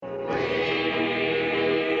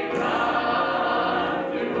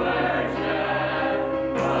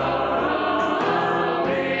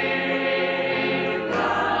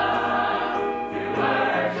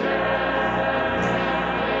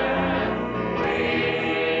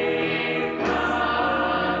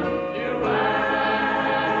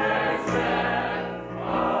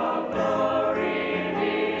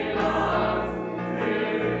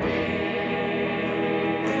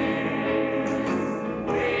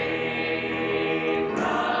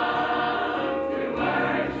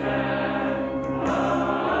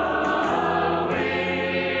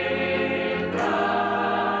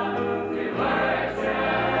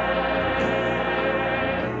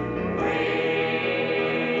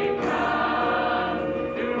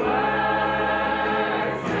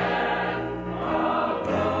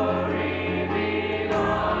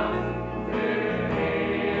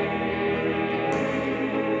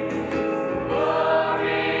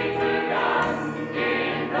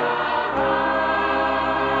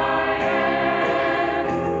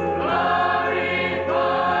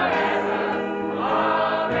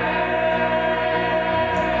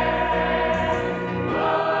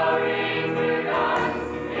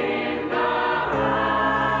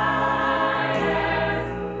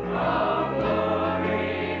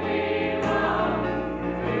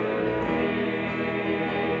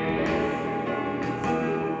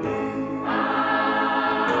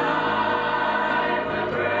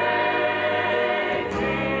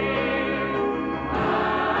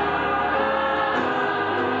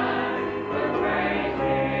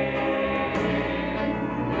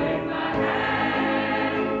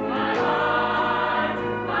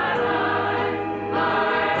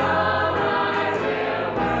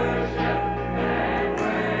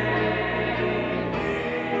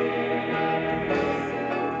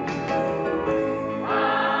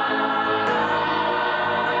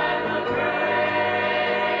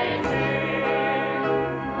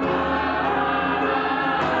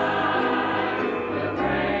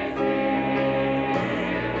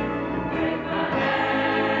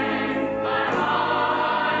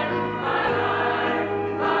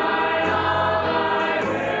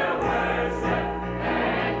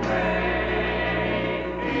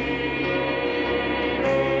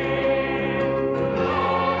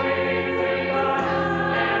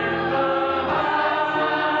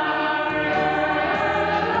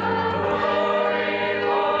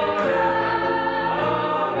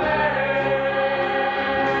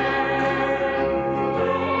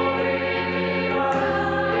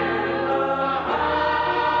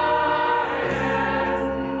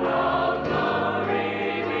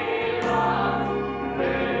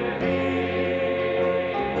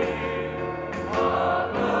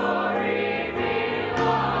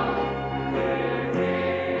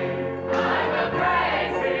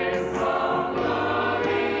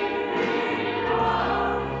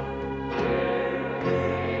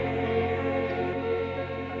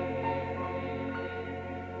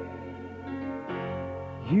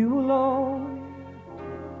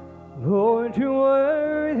Lord, you're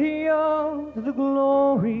worthy of the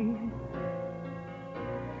glory.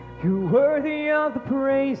 You're worthy of the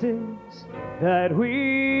praises that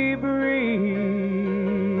we bring.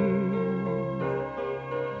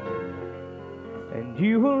 And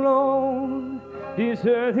you alone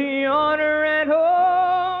deserve the honor and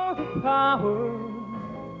all the power.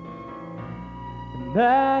 And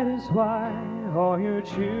that is why all your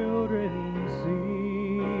children sing.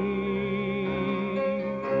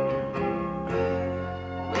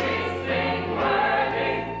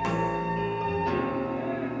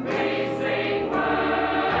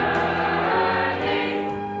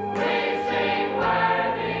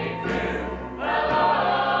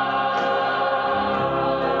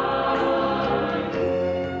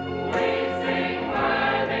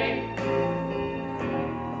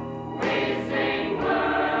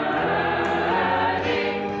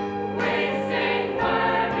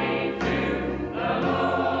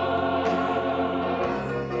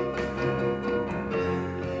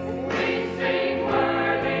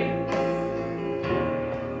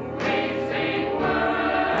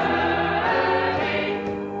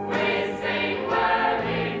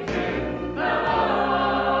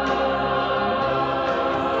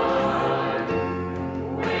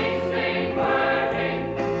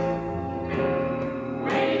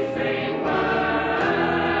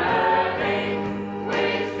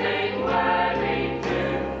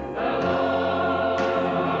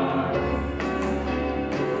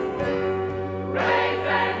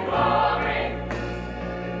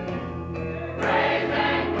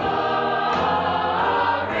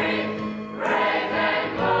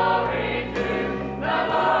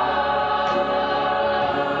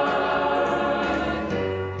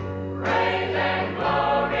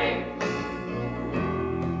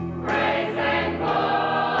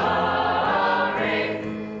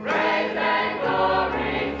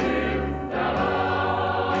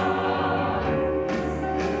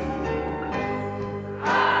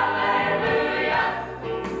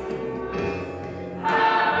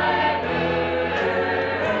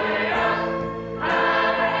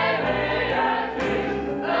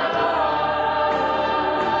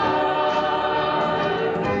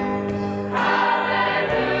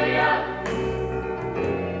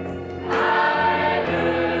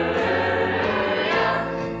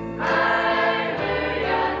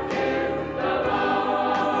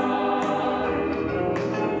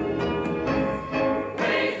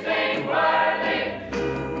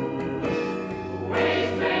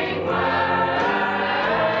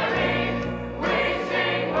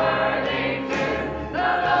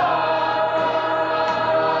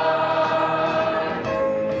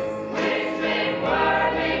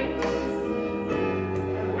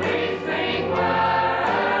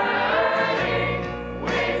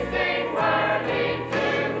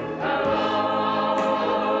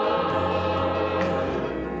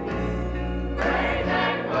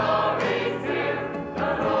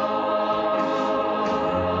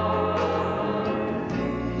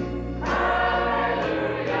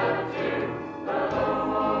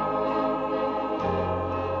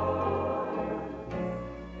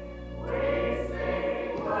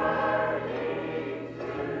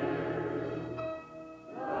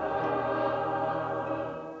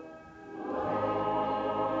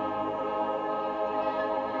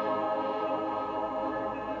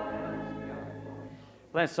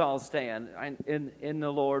 Let's all stand. In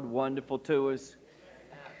the Lord, wonderful to us.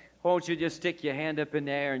 Won't you just stick your hand up in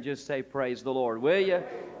the air and just say, praise the Lord, will you?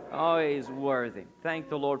 Oh, He's worthy. Thank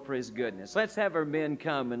the Lord for His goodness. Let's have our men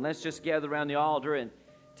come and let's just gather around the altar and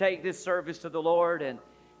take this service to the Lord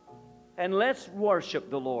and let's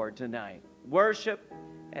worship the Lord tonight. Worship,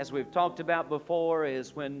 as we've talked about before,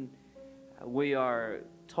 is when we are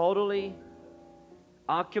totally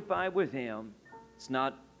occupied with Him. It's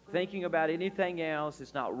not thinking about anything else.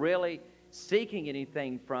 It's not really seeking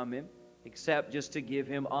anything from Him except just to give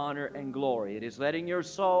Him honor and glory. It is letting your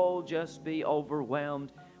soul just be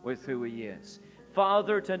overwhelmed with who He is.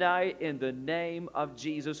 Father, tonight, in the name of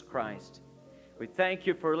Jesus Christ, we thank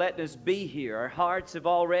You for letting us be here. Our hearts have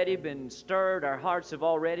already been stirred. Our hearts have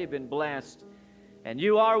already been blessed. And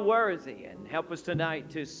You are worthy. And help us tonight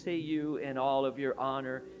to see You in all of Your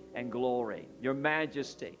honor and glory, Your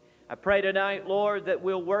majesty. I pray tonight, Lord, that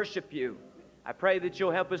we'll worship You. I pray that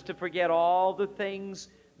You'll help us to forget all the things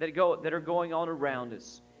that are going on around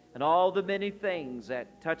us and all the many things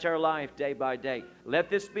that touch our life day by day. Let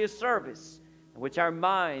this be a service in which our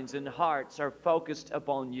minds and hearts are focused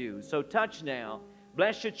upon You. So touch now.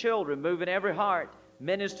 Bless Your children. Move in every heart.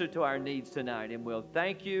 Minister to our needs tonight. And we'll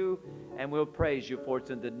thank You and we'll praise You. For it's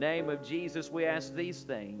in the name of Jesus we ask these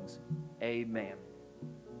things. Amen.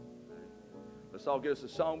 Let's all get us a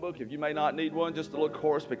songbook. If you may not need one, just a little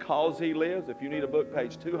chorus, Because He Lives. If you need a book,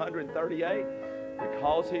 page 238,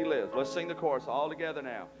 Because He Lives. Let's sing the chorus all together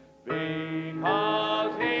now.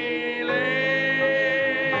 Because He lives,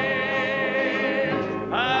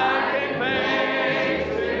 I can face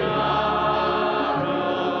tomorrow.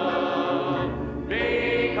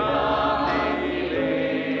 Because He lives,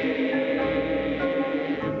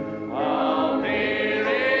 all fear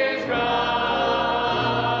is gone.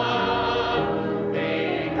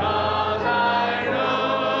 Because I know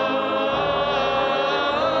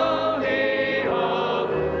He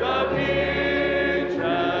holds the future,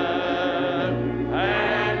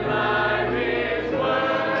 and life is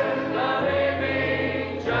worth the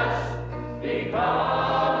living just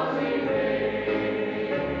because He lives.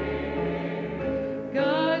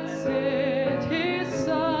 God sent His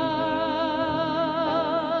Son.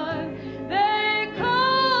 They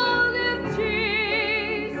called Him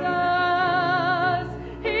Jesus.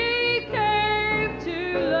 He came to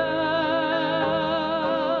love,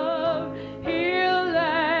 heal,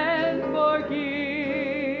 and forgive.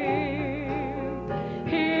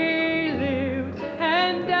 He lived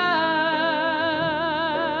and died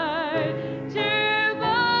to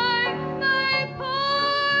buy my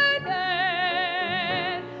pardon.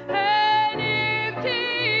 An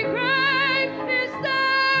empty grave is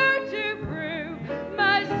there to prove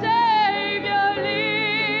my Savior lives.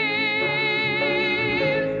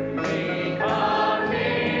 Because He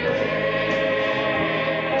lives,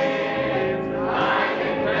 I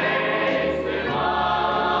can face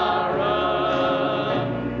tomorrow.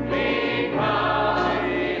 Because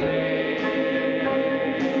He lives,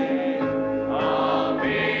 all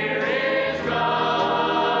fear is gone.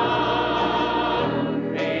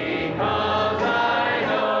 Because I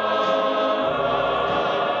know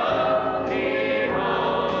He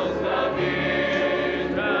holds the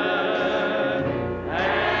future,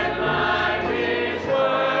 and life is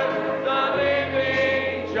worth the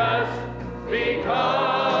living just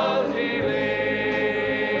because He lives.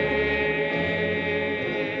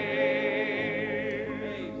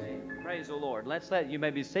 Praise the Lord. You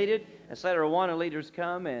may be seated. Let's let our Awana leaders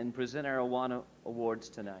come and present our Awana awards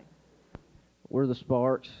tonight. We're the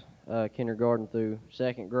Sparks, kindergarten through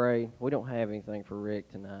second grade. We don't have anything for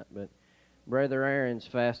Rick tonight, but Brother Aaron's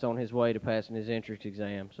fast on his way to passing his entrance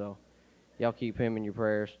exam, so y'all keep him in your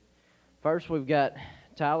prayers. First, we've got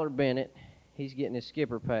Tyler Bennett. He's getting his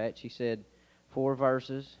skipper patch. He said 4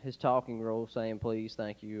 verses, his talking role, saying please,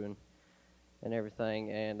 thank you, and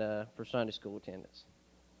everything, and for Sunday school attendance.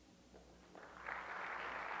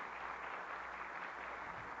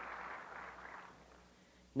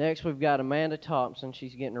 Next, we've got Amanda Thompson.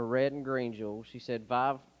 She's getting her red and green jewel. She said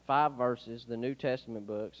five verses, the New Testament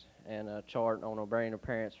books, and a chart on obeying her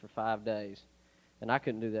parents for 5 days. And I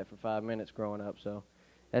couldn't do that for 5 minutes growing up, so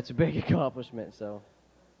that's a big accomplishment. So,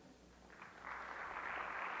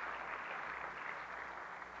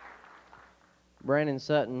 Brandon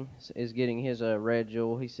Sutton is getting his red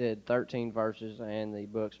jewel. He said 13 verses and the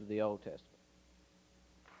books of the Old Testament.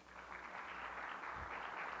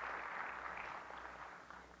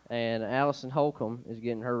 And Allison Holcomb is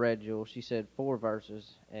getting her red jewel. She said 4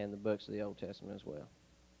 verses and the books of the Old Testament as well.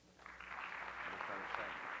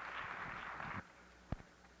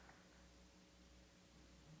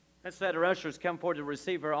 Let's let our ushers come forward to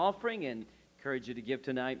receive our offering, and encourage you to give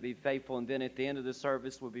tonight. Be faithful, and then at the end of the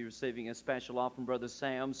service, we'll be receiving a special offering, Brother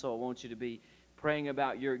Sam. So I want you to be praying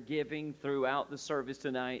about your giving throughout the service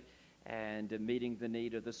tonight and meeting the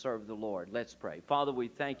need of the serve of the Lord. Let's pray. Father, we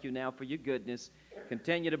thank you now for your goodness.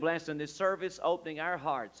 Continue to bless in this service, opening our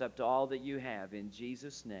hearts up to all that you have. In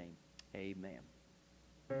Jesus' name, amen.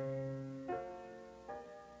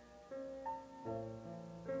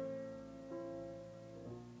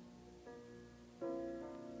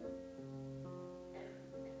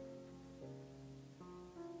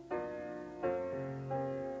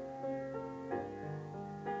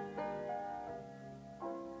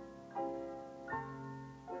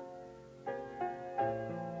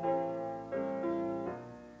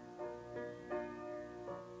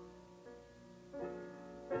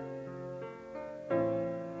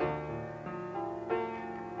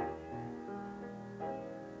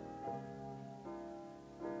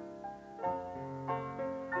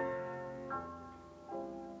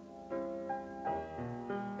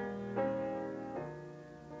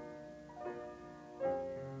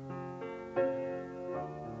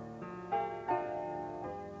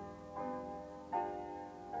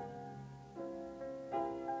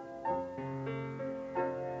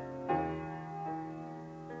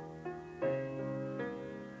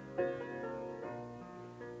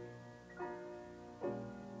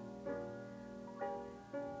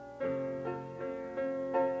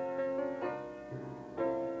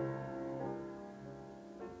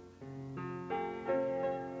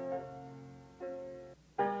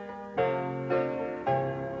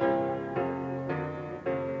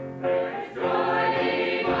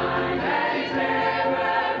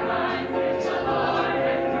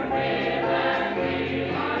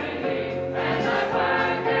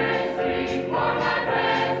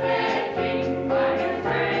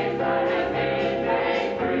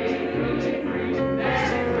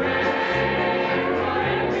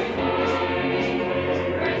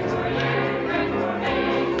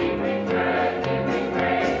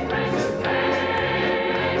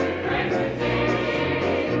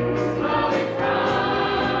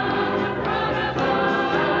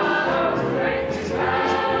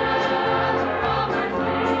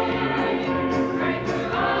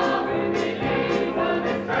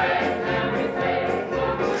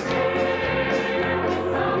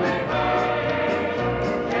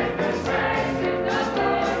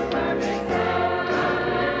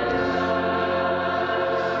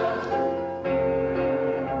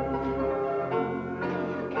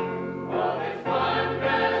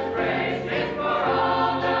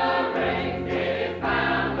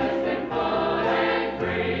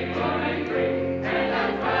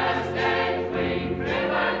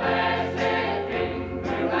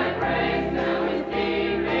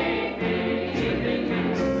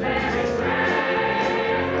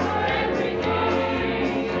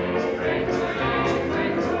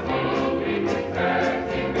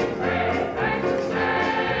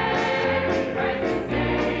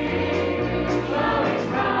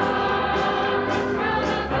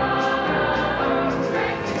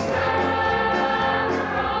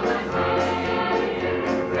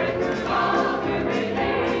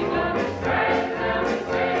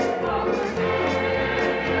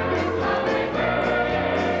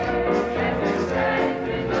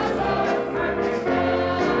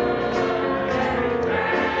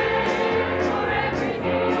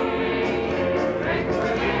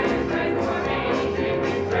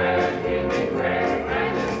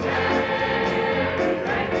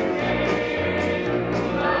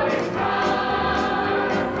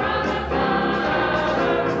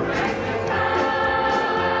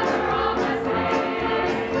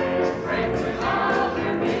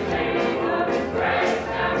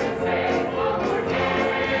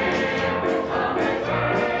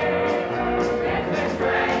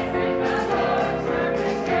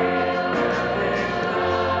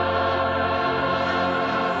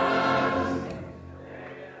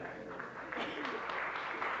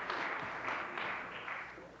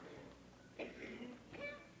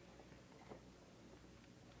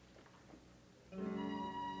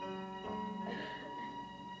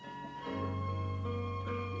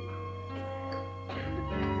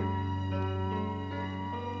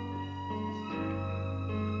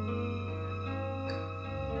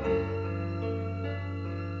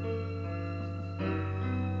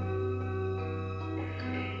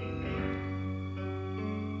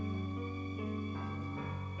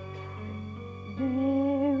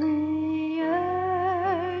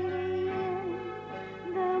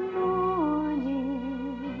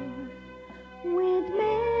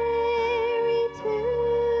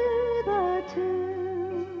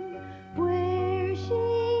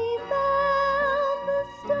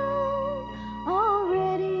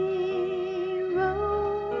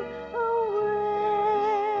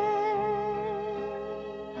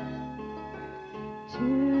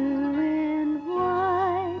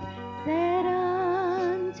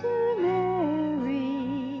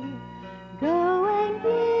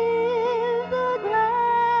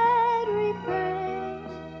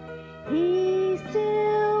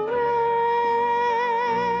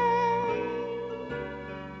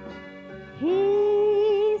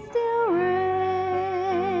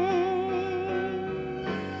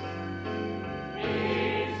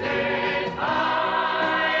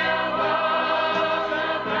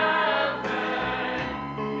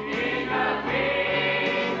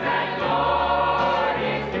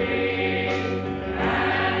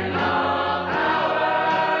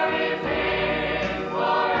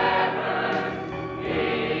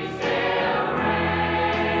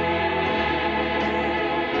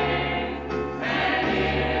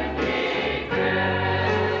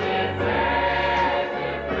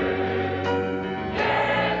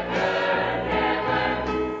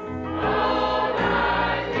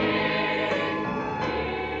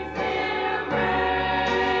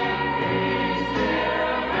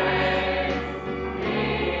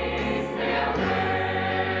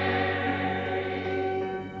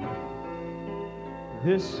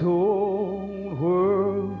 This whole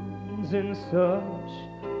world's in such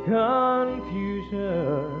confusion.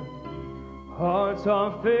 Hearts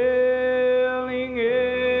are failing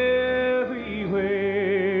everywhere.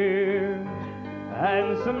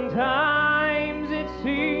 And sometimes it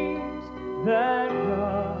seems that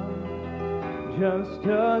God just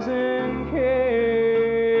doesn't care.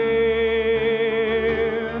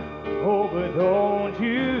 Oh, but don't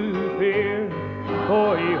you fear,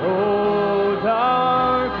 for He holds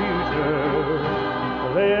our future.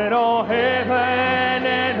 Let all heaven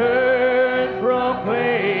and earth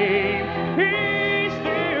proclaim He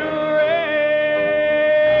still reigns.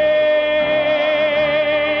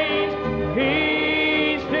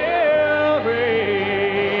 He still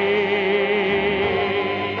reigns.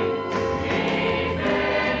 He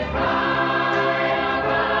sits high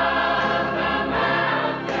above the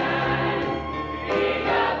mountains, King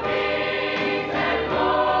of kings and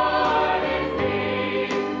Lord is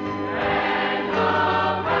He, and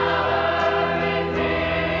all power is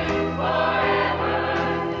His forever.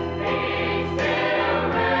 He still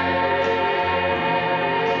reigns,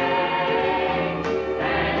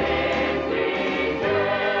 and empty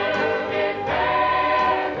truth is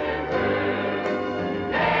heaven proof.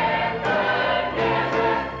 Let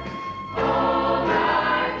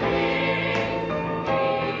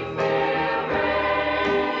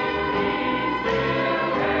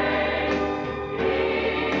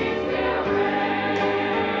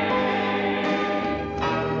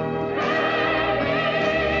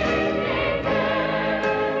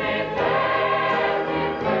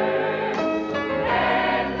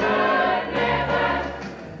the never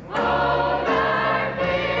hold our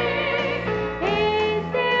King. He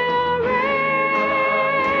still reigns.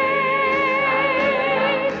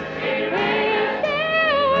 He still reigns.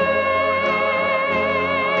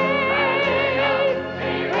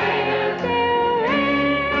 He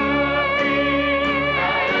still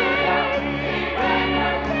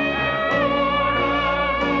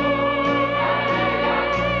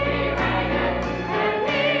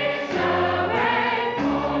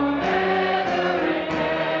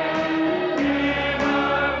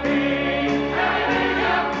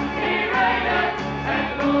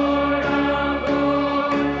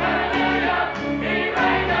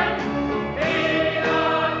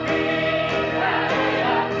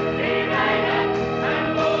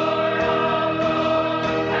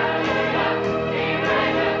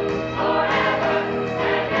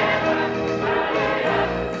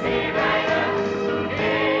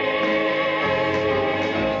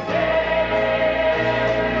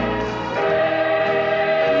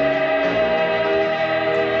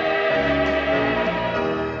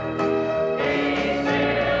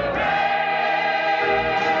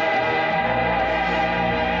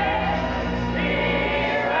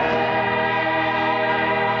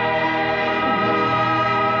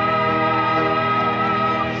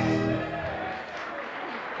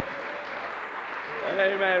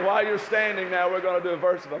Amen. While you're standing now, we're going to do a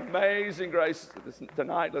verse of Amazing Grace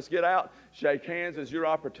tonight. Let's get out, shake hands. It's your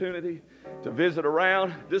opportunity to visit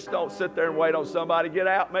around. Just don't sit there and wait on somebody. Get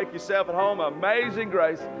out, make yourself at home. Amazing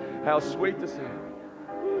Grace. How sweet to sing.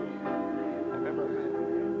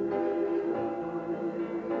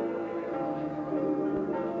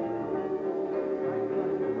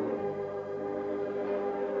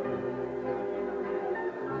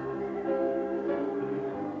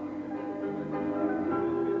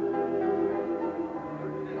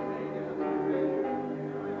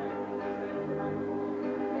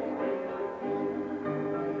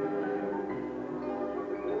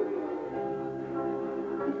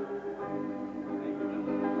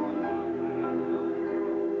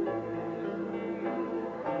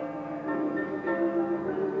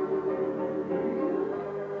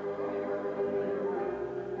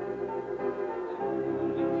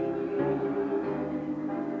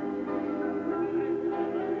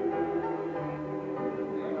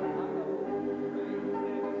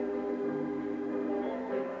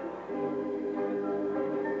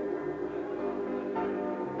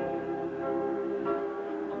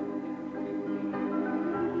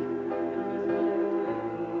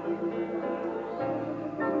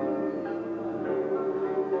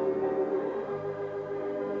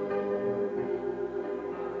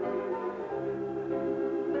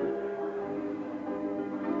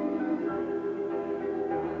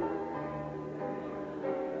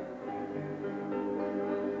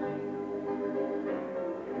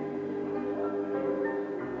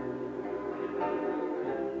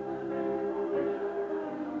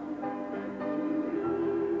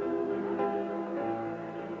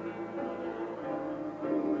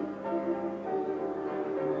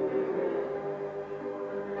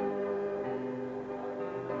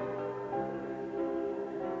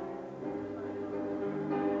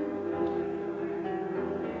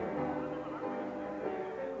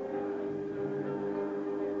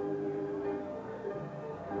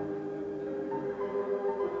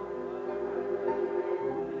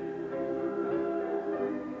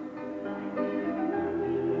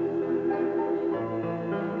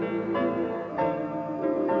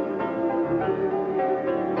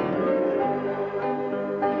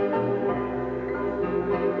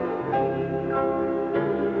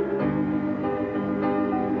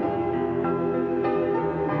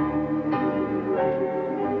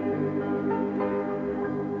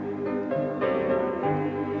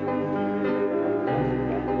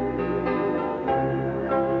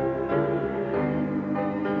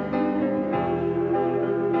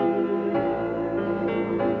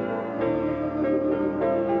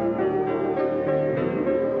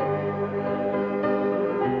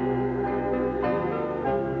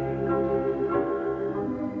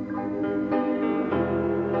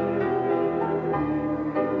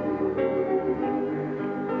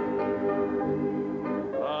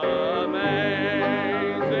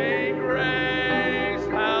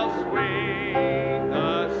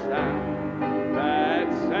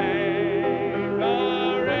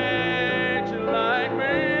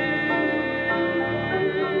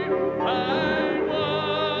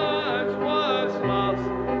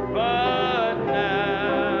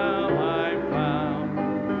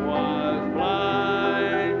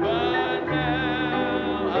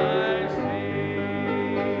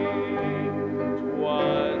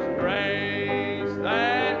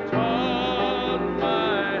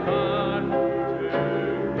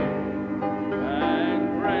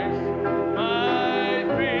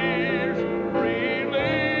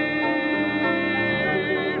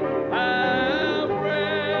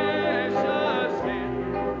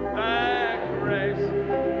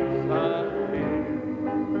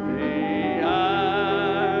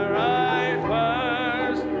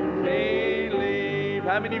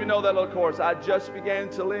 How many of you know that little chorus? I just began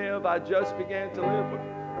to live. I just began to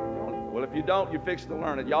live. Well, if you don't, you're fixing to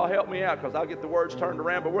learn it. Y'all help me out because I'll get the words turned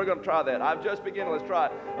around, but we're going to try that. I've just begun. Let's try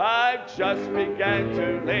it. I've just began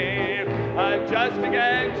to live. I've just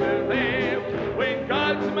began to live. When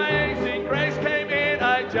God's amazing grace came in,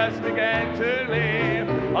 I just began to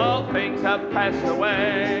live. All things have passed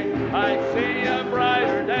away. I see a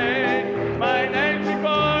brighter day. My name's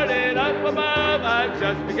recorded up above. I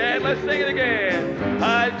just began. Let's sing it again.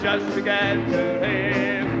 I just began to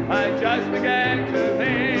live. I just began to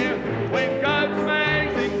live. When God's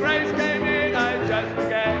amazing grace came in, I just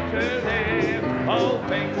began to live. All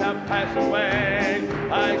things have passed away.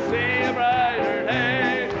 I see a brighter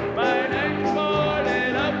day. My name's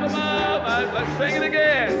recorded up above. Let's sing it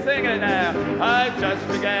again. Sing it now. I just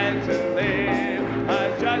began to live.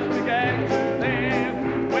 I just began to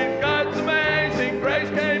live. When God's amazing grace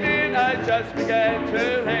came in, I just began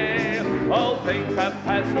to live. All things have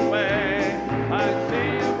passed away. I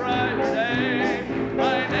see a brighter day.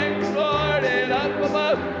 My name's recorded up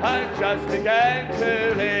above. I just began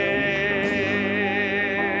to live.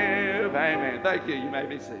 Amen. Thank you. You may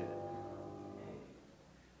be seated.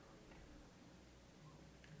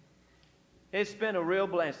 It's been a real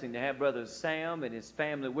blessing to have Brother Sam and his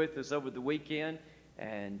family with us over the weekend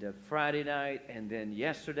and Friday night and then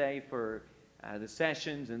yesterday for the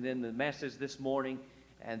sessions and then the message this morning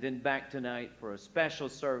and then back tonight for a special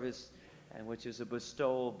service and which is a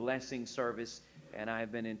bestowal blessing service. And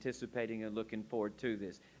I've been anticipating and looking forward to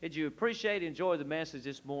this. Did you appreciate, enjoy the message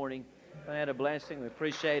this morning? I had a blessing. We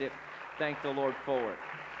appreciate it. Thank the Lord for it.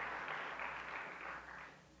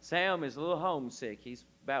 Sam is a little homesick. He's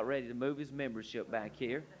about ready to move his membership back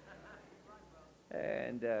here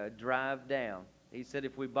and drive down. He said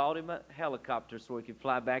if we bought him a helicopter so he could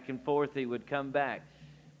fly back and forth, he would come back.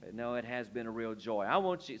 But no, it has been a real joy. I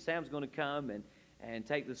want you, Sam's going to come and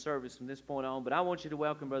take the service from this point on. But I want you to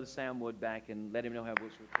welcome Brother Sam Wood back and let him know how much we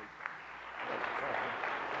appreciate it.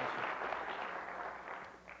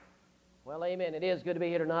 Well, amen. It is good to be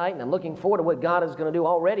here tonight, and I'm looking forward to what God is going to do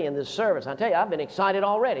already in this service. I tell you, I've been excited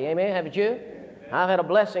already. Amen. Haven't you? Amen. I've had a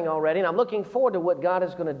blessing already, and I'm looking forward to what God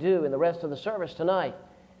is going to do in the rest of the service tonight.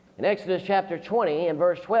 In Exodus chapter 20 and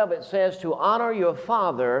verse 12, it says to honor your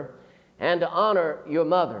father and to honor your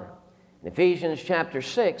mother. In Ephesians chapter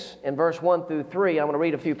 6 and verse 1 through 3, I'm going to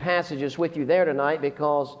read a few passages with you there tonight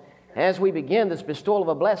because as we begin this bestowal of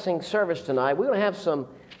a blessing service tonight, we're going to have some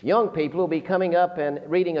young people who will be coming up and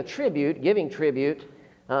reading a tribute, giving tribute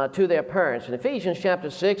to their parents. In Ephesians chapter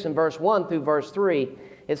 6 and verse 1 through verse 3,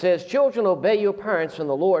 it says, Children, obey your parents in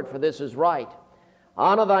the Lord, for this is right.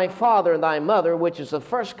 Honor thy father and thy mother, which is the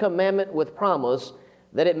first commandment with promise,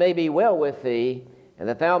 that it may be well with thee, and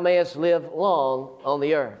that thou mayest live long on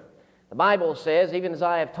the earth. The Bible says, even as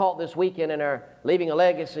I have taught this weekend in our Leaving a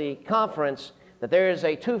Legacy conference, that there is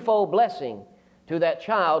a twofold blessing to that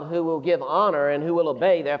child who will give honor and who will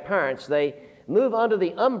obey their parents. They move under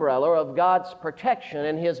the umbrella of God's protection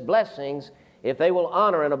and His blessings if they will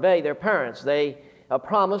honor and obey their parents. They are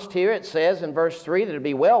promised here, it says in verse 3, that it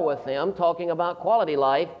be well with them, talking about quality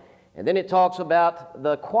life. And then it talks about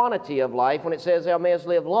the quantity of life when it says thou mayest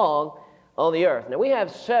live long on the earth. Now we have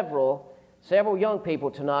several young people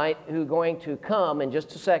tonight who are going to come in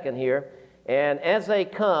just a second here. And as they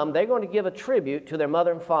come, they're going to give a tribute to their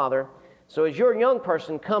mother and father. So as your young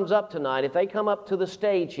person comes up tonight, if they come up to the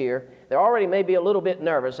stage here, they're already maybe a little bit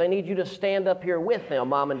nervous. They need you to stand up here with them,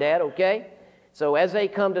 Mom and Dad, okay? So as they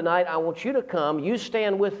come tonight, I want you to come, you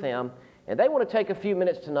stand with them, and they want to take a few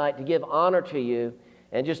minutes tonight to give honor to you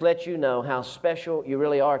and just let you know how special you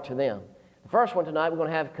really are to them. The first one tonight we're going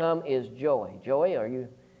to have come is Joey. Joey, are you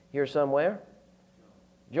here somewhere?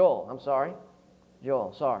 Joel, I'm sorry.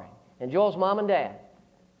 Joel, sorry. And Joel's mom and dad,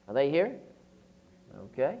 are they here?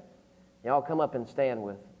 Okay. Y'all come up and stand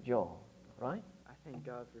with Joel, right? I thank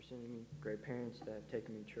God for sending me great parents that have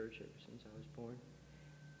taken me to church ever since I was born.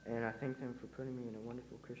 And I thank them for putting me in a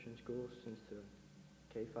wonderful Christian school since the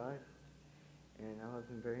K-5. And I love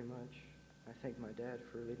them very much. I thank my dad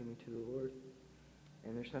for leading me to the Lord.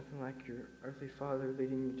 And there's nothing like your earthly father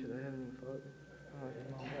leading you to the heavenly Father. Oh, I thank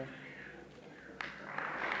my dad.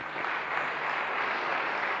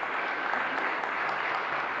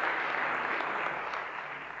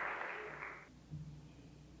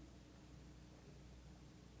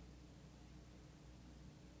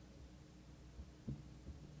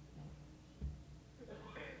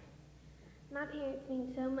 My parents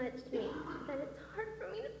mean so much to me that it's hard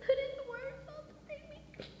for me to put into words all that they mean.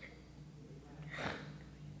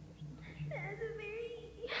 As a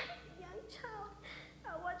very young child,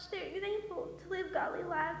 I watched their example to live godly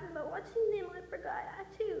lives, and by watching them, I forgot I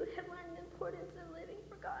too have learned the importance of living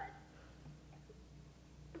God.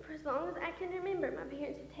 For as long as I can remember, my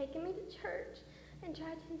parents have taken me to church and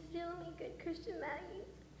tried to instill in me good Christian values.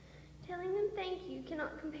 Telling them thank you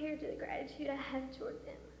cannot compare to the gratitude I have toward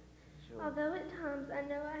them. Sure. Although at times I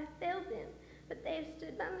know I have failed them, but they have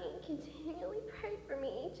stood by me and continually prayed for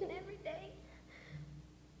me each and every day.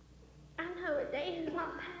 I know a day has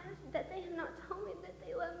not passed that they have not told me that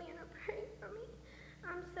they love me and are praying for me.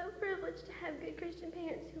 I'm so privileged to have good Christian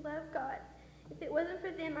parents who love God. If it wasn't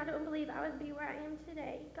for them, I don't believe I would be where I am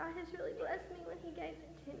today. God has really blessed me when He gave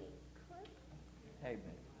them to me. Amen.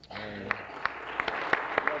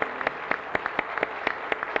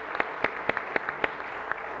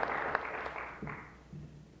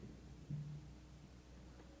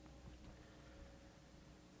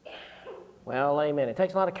 Well, amen. It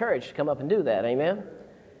takes a lot of courage to come up and do that, amen?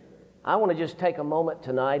 I want to just take a moment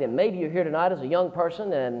tonight, and maybe you're here tonight as a young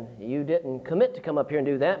person and you didn't commit to come up here and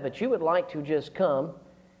do that, but you would like to just come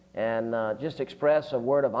and just express a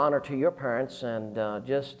word of honor to your parents, and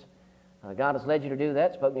God has led you to do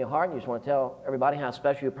that, spoken to your heart, and you just want to tell everybody how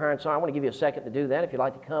special your parents are. I want to give you a second to do that. If you'd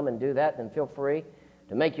like to come and do that, then feel free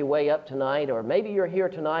to make your way up tonight, or maybe you're here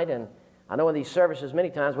tonight, and I know in these services many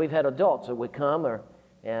times we've had adults that would come,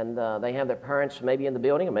 and they have their parents maybe in the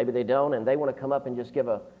building, or maybe they don't, and they want to come up and just give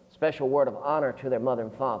a special word of honor to their mother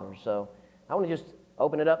and father. So I want to just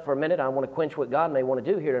open it up for a minute. I want to quench what God may want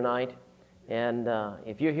to do here tonight. And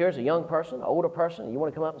if you're here as a young person, an older person, and you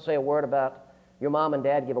want to come up and say a word about your mom and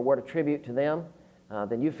dad, give a word of tribute to them,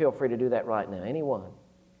 then you feel free to do that right now. Anyone?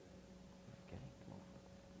 Okay, come on.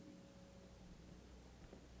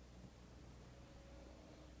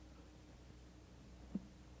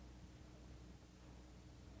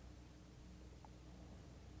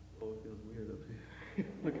 Oh, it feels weird up here.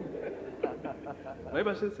 Maybe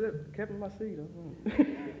I should have kept in my seat.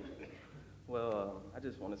 Well, I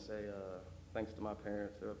just want to say thanks to my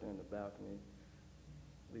parents. They're up there in the balcony.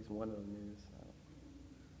 At least one of them is.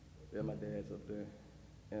 Yeah, my dad's up there.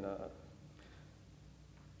 And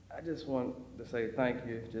I just want to say thank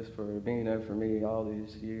you just for being there for me all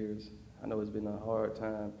these years. I know it's been a hard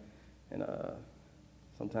time, and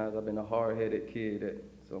sometimes I've been a hard-headed kid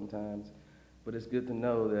sometimes. But it's good to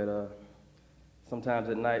know that sometimes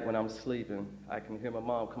at night when I'm sleeping, I can hear my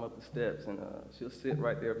mom come up the steps, and she'll sit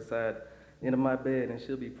right there beside the end of my bed, and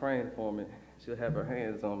she'll be praying for me. She'll have her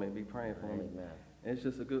hands on me and be praying for me. Amen. And it's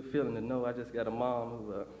just a good feeling to know I just got a mom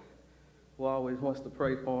who always wants to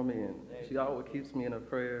pray for me, and she always keeps me in her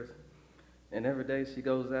prayers. And every day she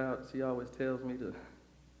goes out, she always just tells me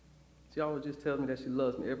that she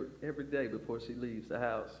loves me every day before she leaves the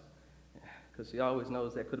house, because she always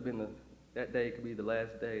knows that day could be the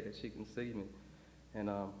last day that she can see me. And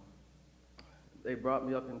they brought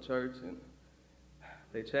me up in church, and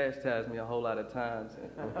they chastised me a whole lot of times.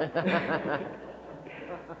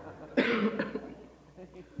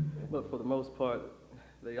 But for the most part,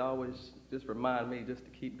 they always just remind me just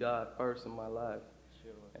to keep God first in my life.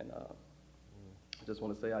 Sure. And I just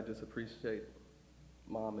want to say I just appreciate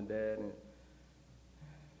Mom and Dad,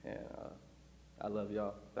 and I love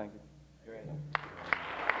y'all. Thank you. Great.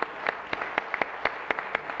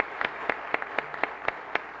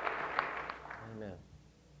 Amen.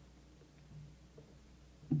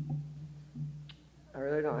 I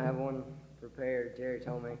really don't have one prepared. Jerry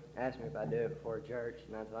told me, asked me if I'd do it before church,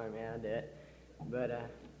 and I told him, yeah, I'd do it. But I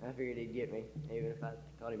figured he'd get me. Even if I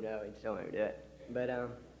told him no, he'd still make me do it. But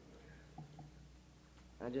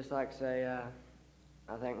I'd just like to say I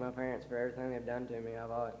thank my parents for everything they've done to me.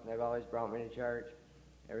 They've always brought me to church.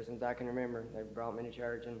 Ever since I can remember, they've brought me to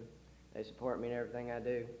church, and they support me in everything I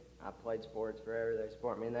do. I played sports forever. They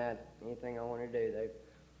support me in that. Anything I want to do, they've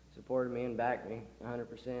supported me and backed me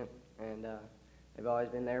 100%. And they've always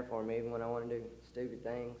been there for me, even when I want to do stupid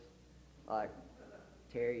things, like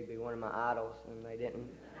Terry would be one of my idols, and they didn't.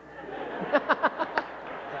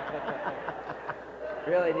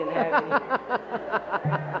 Really didn't have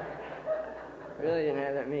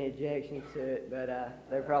that many objections to it, but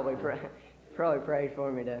they probably prayed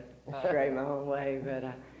for me to stray my own way. But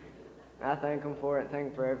I thank them for it. Thank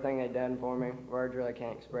them for everything they've done for me. Words really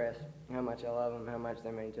can't express how much I love them, how much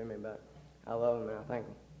they mean to me. But I love them and I thank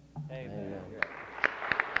them. Amen.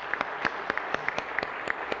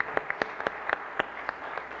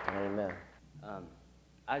 Amen. Amen.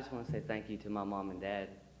 I just want to say thank you to my mom and dad,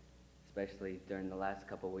 especially during the last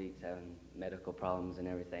couple of weeks having medical problems and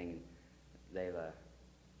everything. They've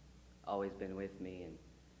always been with me,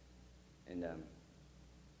 and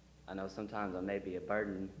I know sometimes I may be a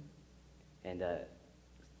burden, and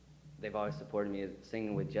they've always supported me.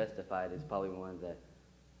 Singing with Justified is probably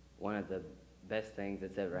one of the best things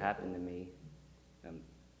that's ever happened to me.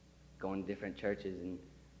 Going to different churches and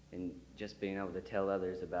and just being able to tell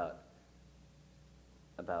others about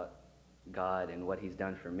God and what He's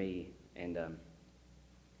done for me. And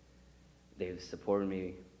they've supported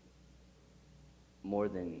me more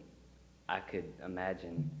than I could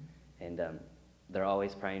imagine. And they're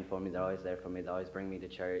always praying for me. They're always there for me. They always bring me to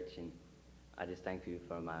church. And I just thank God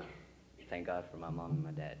for my mom and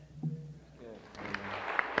my dad.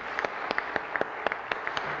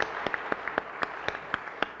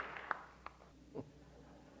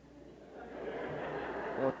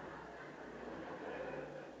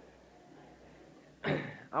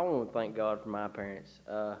 I want to thank God for my parents.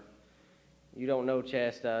 You don't know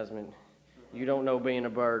chastisement. You don't know being a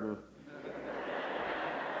burden.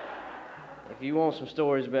 If you want some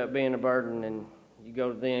stories about being a burden, and you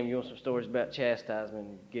go to them, you want some stories about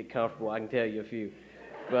chastisement, get comfortable, I can tell you a few.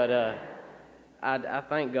 But I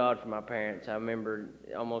thank God for my parents. I remember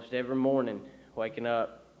almost every morning waking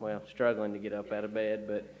up, well, struggling to get up out of bed,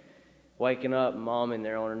 but waking up, Mom in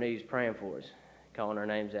there on her knees praying for us, calling our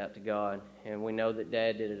names out to God. And we know that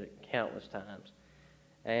Dad did it countless times.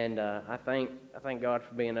 And I thank God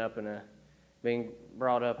for being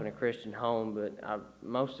brought up in a Christian home, but I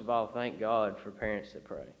most of all thank God for parents that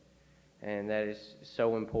pray. And that is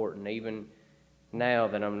so important, even now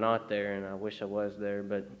that I'm not there, and I wish I was there,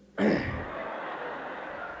 but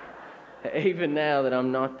even now that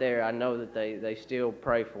I'm not there, I know that they still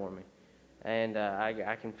pray for me. And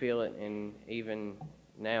I can feel it, and even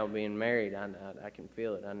now being married, I can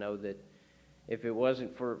feel it. I know that if it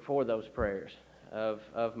wasn't for those prayers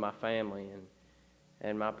of my family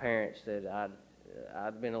and my parents, that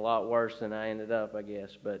I'd been a lot worse than I ended up, I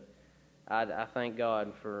guess. But I thank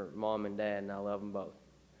God for Mom and Dad, and I love them both.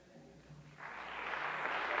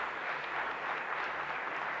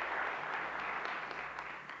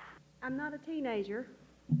 I'm not a teenager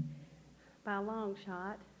by a long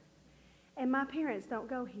shot, and my parents don't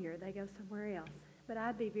go here. They go somewhere else. But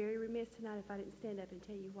I'd be very remiss tonight if I didn't stand up and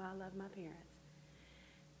tell you why I love my parents.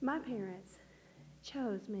 My parents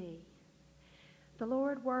chose me. The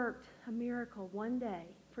Lord worked a miracle one day,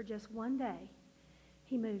 for just one day.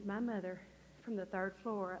 He moved my mother from the 3rd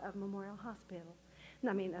floor of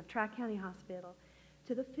Tri-County Hospital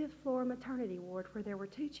to the 5th floor maternity ward, where there were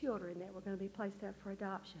 2 children that were going to be placed up for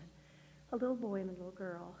adoption, a little boy and a little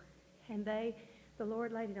girl. And the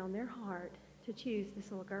Lord laid it on their heart to choose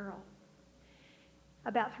this little girl.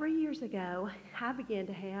 About 3 years ago, I began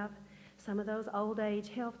to have some of those old age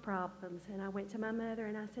health problems, and I went to my mother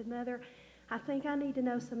and I said, Mother, I think I need to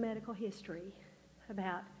know some medical history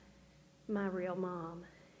about my real mom.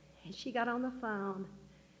 And she got on the phone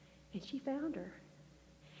and she found her.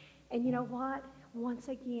 And you know what? Once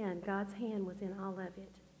again, God's hand was in all of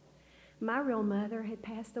it. My real mother had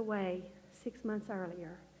passed away 6 months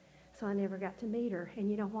earlier, so I never got to meet her. And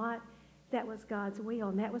you know what? That was God's will,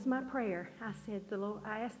 and that was my prayer. I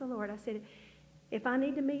asked the Lord, I said, if I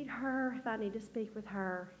need to meet her, if I need to speak with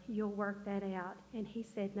her, you'll work that out. And He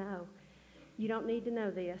said, no, you don't need to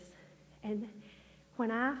know this. And when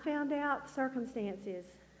I found out circumstances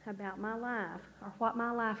about my life, or what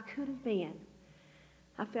my life could have been,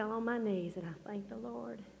 I fell on my knees and I thanked the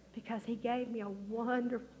Lord, because He gave me a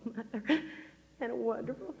wonderful mother and a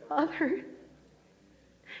wonderful father.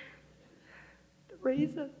 The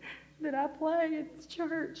reason that I play in this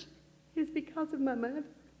church is because of my mother.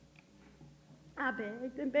 I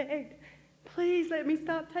begged and begged, please let me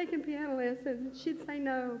stop taking piano lessons. She'd say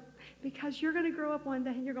no, because you're going to grow up one day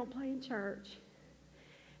and you're going to play in church.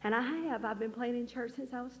 And I have. I've been playing in church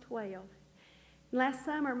since I was 12. Last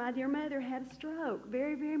summer, my dear mother had a stroke,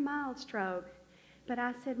 very, very mild stroke. But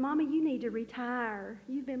I said, Mommy, you need to retire.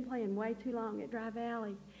 You've been playing way too long at Dry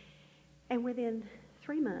Valley. And within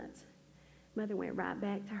 3 months, Mother went right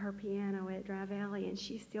back to her piano at Dry Valley, and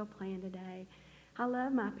she's still playing today. I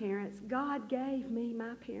love my parents. God gave me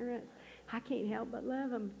my parents. I can't help but love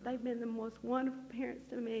them. They've been the most wonderful parents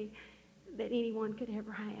to me that anyone could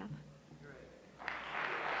ever have.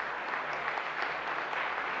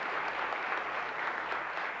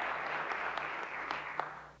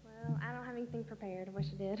 Well, I don't have anything prepared. I wish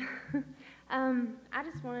I did. I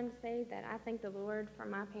just wanted to say that I thank the Lord for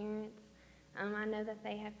my parents. I know that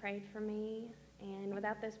they have prayed for me, and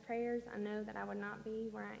without those prayers, I know that I would not be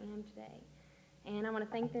where I am today. And I want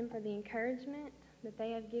to thank them for the encouragement that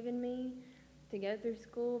they have given me to go through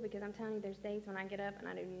school, because I'm telling you, there's days when I get up and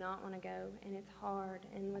I do not want to go, and it's hard.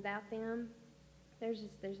 And without them, there's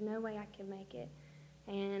no way I could make it.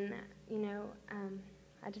 And,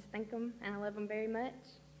 I just thank them, and I love them very much.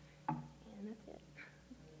 And that's it.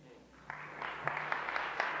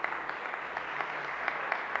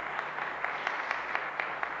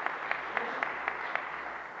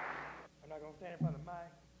 I'm not going to stand in front of the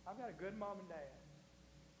mic. I good mom and dad.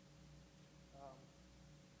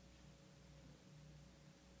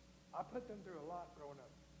 I put them through a lot growing up.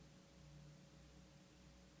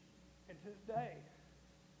 And to this day,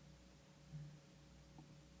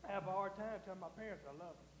 I have a hard time telling my parents I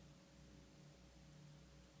love them.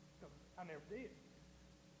 Because I never did.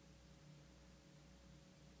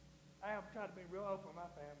 I have tried to be real open with my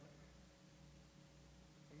family.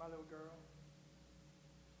 And my little girl.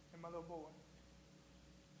 And my little boy.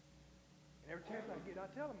 And every chance I get, I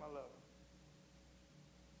tell them I love them.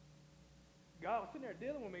 God was sitting there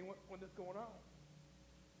dealing with me when this was going on.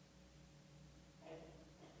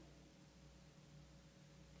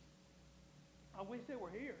 I wish they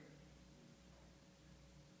were here.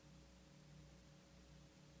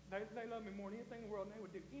 They love me more than anything in the world, and they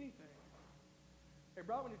would do anything. They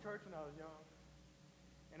brought me to church when I was young,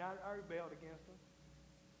 and I rebelled against them.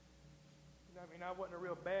 You know what I mean? I wasn't a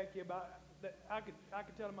real bad kid, but I could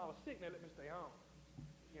tell them I was sick, and they let me stay home.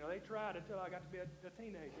 You know, they tried until I got to be a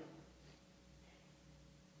teenager.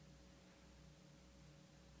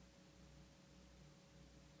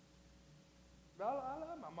 But I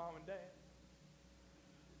love my mom and dad.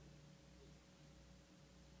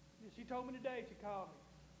 She told me today, she called me.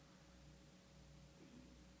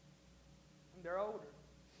 And they're older.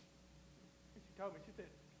 And she told me, she said,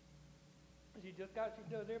 she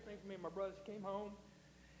does everything for me and my brother. She came home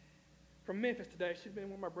from Memphis today. She's been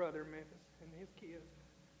with my brother in Memphis and his kids.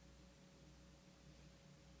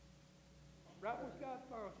 Right when she got the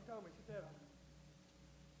phone, she told me, she said,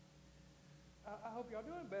 I hope y'all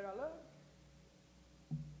doing better. I love you.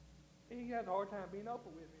 He has a hard time being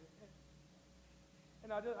open with me.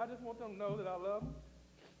 And I just want them to know that I love them.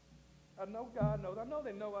 I know God knows. I know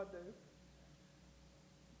they know I do.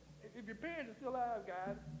 If your parents are still alive,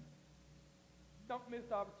 guys, don't miss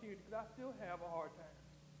the opportunity, because I still have a hard time.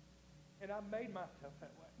 And I made myself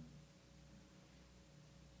that way.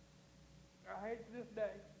 I hate to this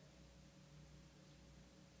day.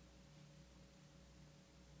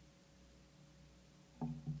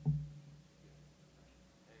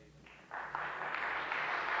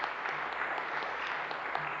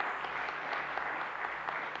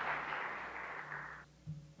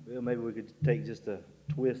 Well, maybe we could take just a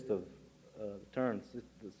twist of turn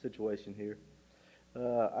the situation here.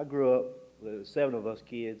 I grew up, there were 7 of us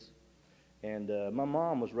kids, and my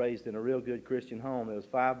mom was raised in a real good Christian home. There was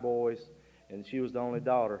 5 boys, and she was the only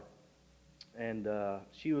daughter. And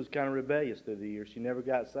she was kind of rebellious through the years. She never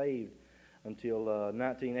got saved until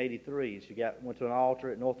 1983. She went to an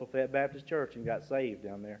altar at North Lafayette Baptist Church and got saved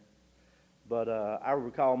down there. But I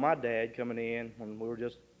recall my dad coming in when we were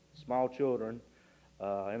just small children,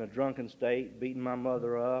 in a drunken state, beating my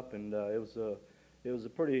mother up, and it was a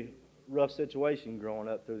pretty rough situation growing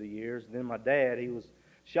up through the years. And then my dad, he was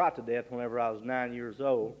shot to death whenever I was 9 years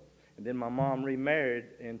old, and then my mom remarried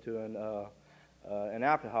into an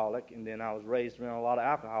alcoholic, and then I was raised around a lot of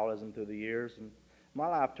alcoholism through the years, and my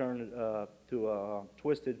life turned to a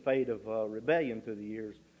twisted fate of rebellion through the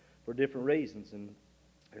years for different reasons, and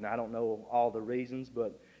I don't know all the reasons,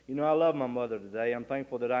 but you know, I love my mother today. I'm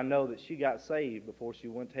thankful that I know that she got saved before she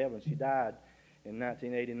went to heaven. She died in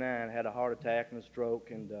 1989, had a heart attack and a stroke,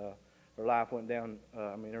 and her life went down,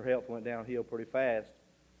 her health went downhill pretty fast.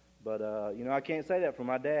 But, you know, I can't say that for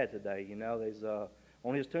my dad today. You know, there's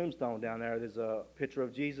on his tombstone down there, there's a picture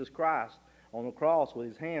of Jesus Christ on the cross with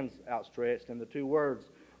his hands outstretched, and the 2 words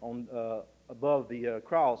on above the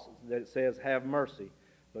cross that says, "Have mercy."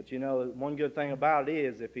 But, you know, one good thing about it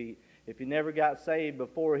is if he never got saved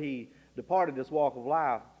before he departed this walk of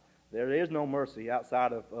life, there is no mercy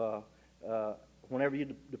outside of whenever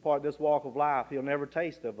you depart this walk of life, he'll never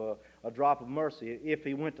taste of a drop of mercy if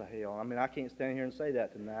he went to hell. I mean, I can't stand here and say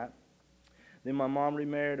that tonight. Then my mom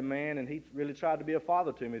remarried a man, and he really tried to be a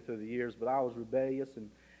father to me through the years, but I was rebellious and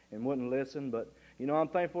wouldn't listen. But, you know, I'm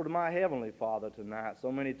thankful to my Heavenly Father tonight. So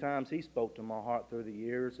many times he spoke to my heart through the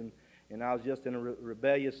years, and I was just in a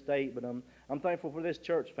rebellious state. But I'm thankful for this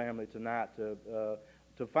church family tonight to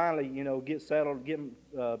finally, you know, get settled,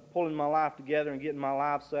 pulling my life together and getting my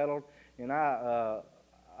life settled. And I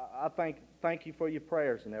thank you for your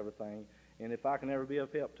prayers and everything. And if I can ever be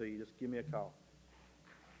of help to you, just give me a call.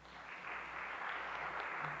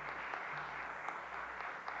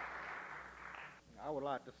 I would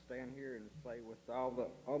like to stand here and say with all the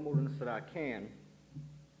humbleness that I can,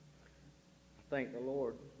 thank the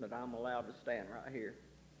Lord that I'm allowed to stand right here.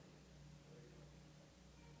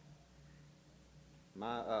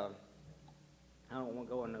 I don't want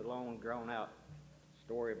to go into a long, drawn-out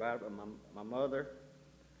story about it, but my mother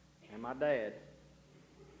and my dad,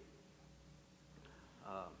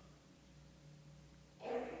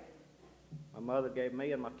 My mother gave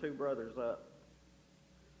me and my two brothers up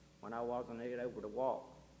when I wasn't able to walk.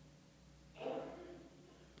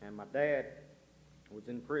 And my dad was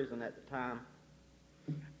in prison at the time.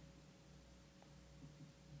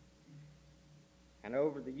 And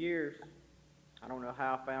over the years, I don't know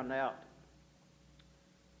how I found out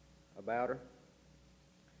about her.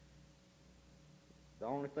 The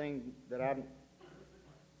only thing that I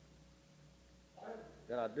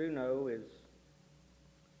do know is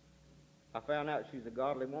I found out she's a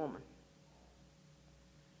godly woman.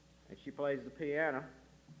 And she plays the piano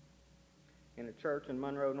in a church in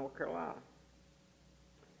Monroe, North Carolina.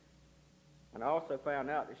 And I also found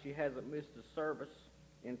out that she hasn't missed a service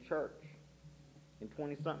in church in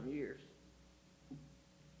 20-something years.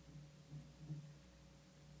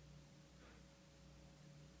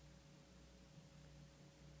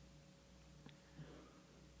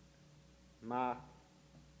 I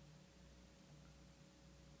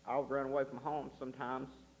would run away from home sometimes,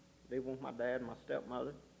 leaving with my dad and my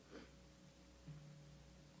stepmother.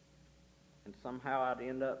 And somehow I'd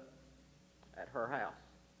end up at her house.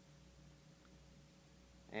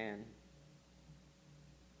 And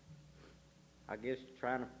I guess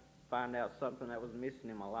trying to find out something that was missing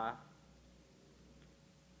in my life.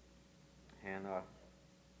 And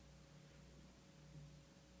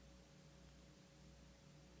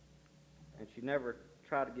she never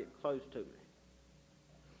tried to get close to me.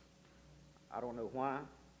 I don't know why.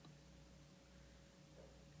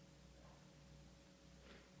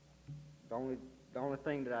 The only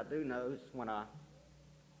thing that I do know is when I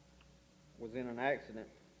was in an accident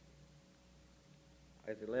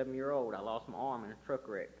as an 11-year-old, I lost my arm in a truck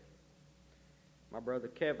wreck. My brother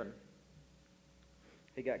Kevin,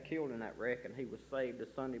 he got killed in that wreck, and he was saved the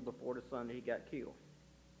Sunday before the Sunday he got killed.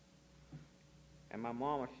 And my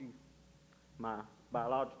mama, my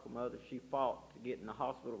biological mother, she fought to get in the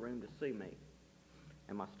hospital room to see me.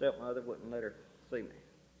 And my stepmother wouldn't let her see me.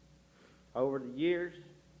 Over the years,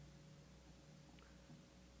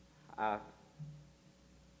 I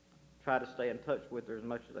tried to stay in touch with her as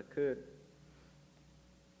much as I could.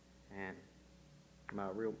 And my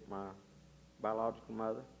biological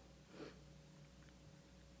mother.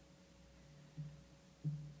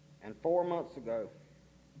 And 4 months ago,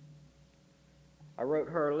 I wrote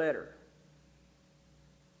her a letter.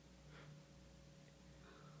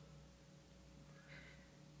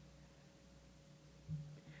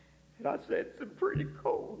 And I said some pretty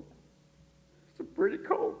cold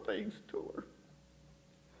things to her.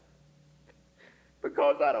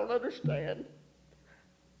 Because I don't understand.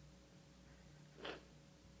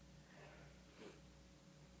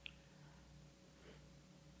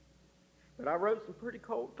 But I wrote some pretty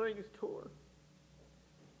cold things to her.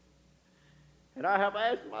 And I have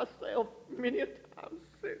asked myself many a time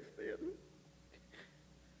since then,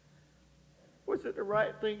 was it the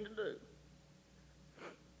right thing to do?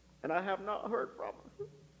 And I have not heard from her.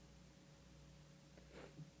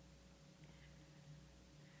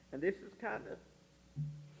 And this is kind of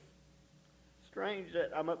strange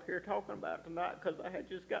that I'm up here talking about it tonight, because I had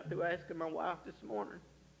just got through asking my wife this morning.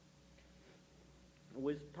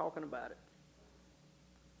 We was talking about it.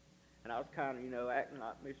 And I was kind of, acting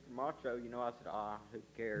like Mr. Macho, I said, who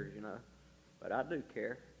cares, But I do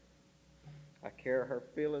care. I care her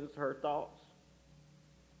feelings, her thoughts.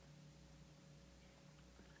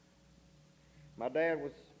 My dad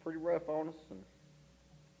was pretty rough on us,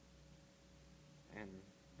 and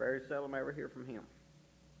very seldom ever hear from him.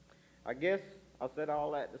 I guess I said all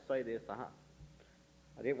that to say this. I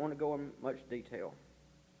didn't want to go in much detail.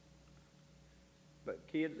 But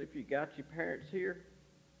kids, if you got your parents here,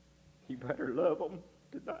 you better love them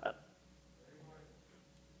tonight.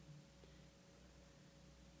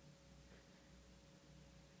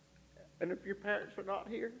 And if your parents are not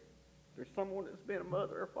here, there's someone that's been a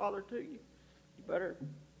mother or father to you, you better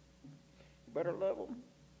love them.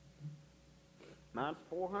 Mine's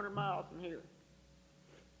 400 miles from here.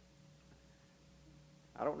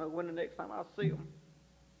 I don't know when the next time I'll see them.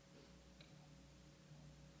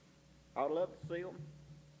 I'd love to see them.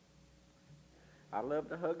 I'd love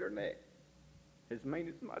to hug their neck, as mean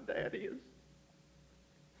as my dad is.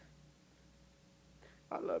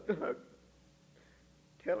 I'd love to hug,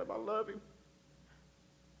 tell him I love him.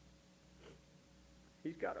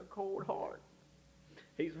 He's got a cold heart.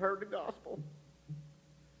 He's heard the gospel.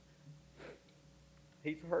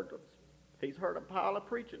 He's heard a pile of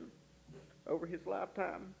preaching over his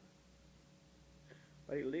lifetime.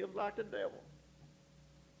 But he lives like the devil.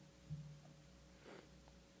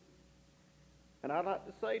 And I'd like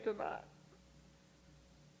to say tonight,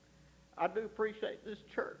 I do appreciate this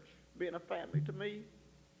church being a family to me.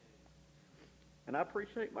 And I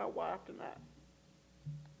appreciate my wife tonight.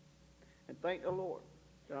 And thank the Lord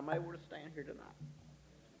that I'm able to stand here tonight.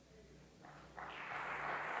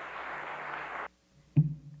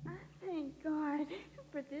 I thank God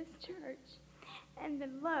for this church and the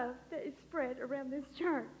love that is spread around this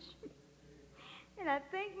church. And I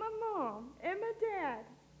thank my mom and my dad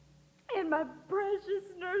and my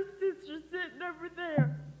precious nurse sister sitting over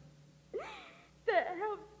there that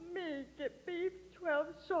helps me get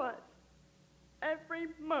B12 shots every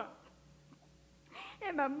month.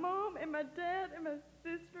 And my mom and my dad and my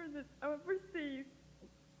sister that's overseas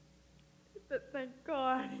that thank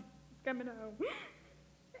God is coming home.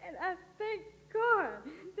 And I thank God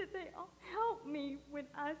that they all help me when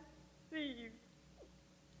I sneeze.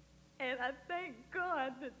 And I thank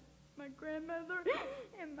God that my grandmother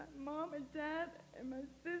and my mom and dad and my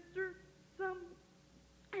sister,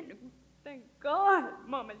 and thank God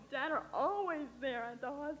Mom and Dad are always there at the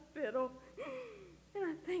hospital. And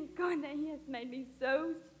I thank God that He has made me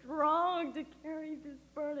so strong to carry this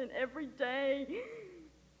burden every day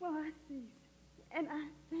while I seize. And I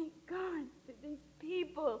thank God that these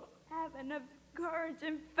people have enough courage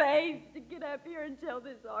and faith to get up here and tell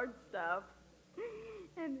this hard stuff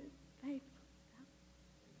and this faithful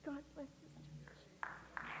stuff. God bless this church.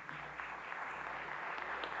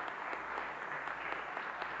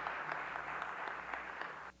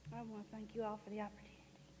 I want to thank you all for the opportunity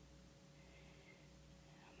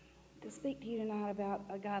to speak to you tonight about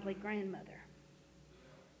a godly grandmother.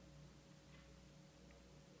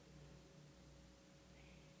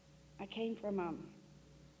 I came from a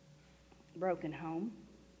broken home,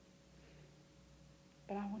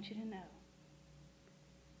 but I want you to know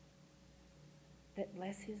that,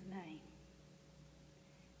 bless His name,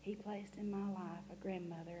 He placed in my life a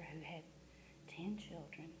grandmother who had 10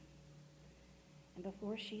 children, and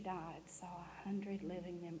before she died saw 100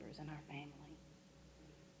 living members in our family.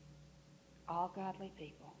 All godly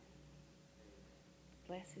people.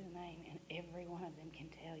 Bless His name, and every one of them can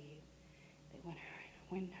tell you that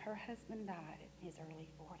when her husband died in his early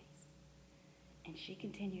 40s, and she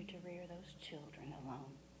continued to rear those children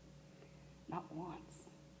alone, not once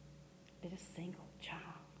did a single child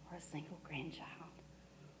or a single grandchild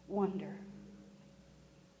wonder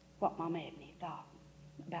what Mama Ebony thought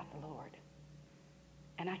about the Lord.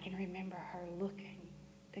 And I can remember her looking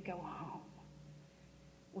to go home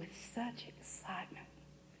with such excitement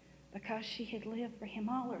because she had lived for Him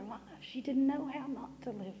all her life. She didn't know how not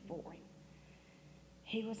to live for Him.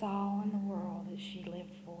 He was all in the world that she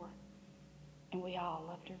lived for, and we all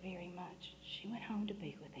loved her very much. She went home to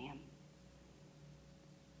be with Him.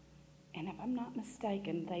 And if I'm not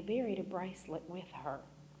mistaken, they buried a bracelet with her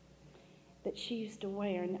that she used to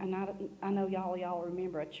wear. And I know y'all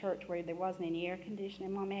remember a church where there wasn't any air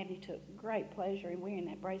conditioning. Mom Abney took great pleasure in wearing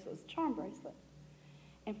that bracelet. It was a charm bracelet.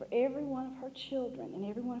 And for every one of her children and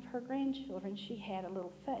every one of her grandchildren, she had a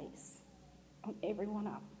little face on every one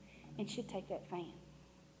of them. And she'd take that fan.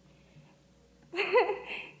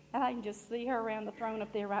 And I can just see her around the throne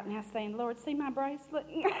up there right now saying, Lord, see my bracelet?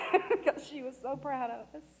 Because she was so proud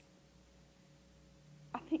of us.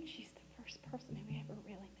 I think she's the first person who ever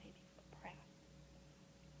really made me feel proud.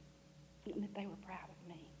 And that they were proud of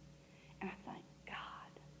me. And I thank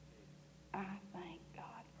God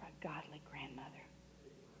for a godly grandmother.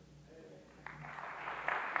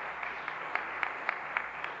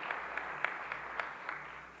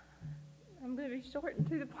 I'm going to be short and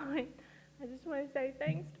to the point. I just want to say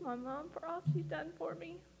thanks to my mom for all she's done for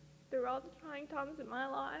me through all the trying times in my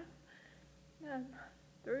life, and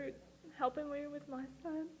through helping me with my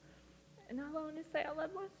son. And I want to say I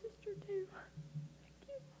love my sister too. Thank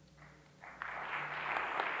you.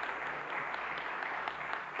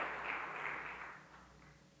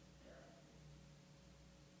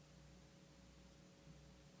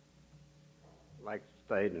 I'd like to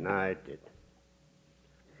say tonight that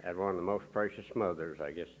I had one of the most precious mothers, I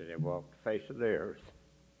guess, that ever walked the face of the earth.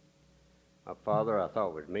 My father, I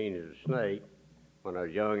thought, was mean as a snake when I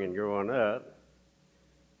was young and growing up.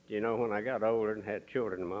 You know, when I got older and had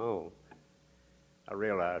children of my own, I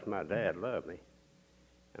realized my dad loved me,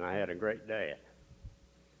 and I had a great dad.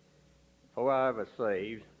 Before I was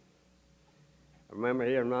saved, I remember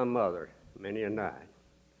hearing my mother many a night.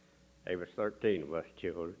 There was 13 of us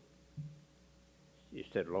children. She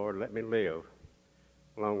said, Lord, let me live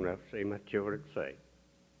long enough to see my children saved.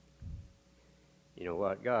 You know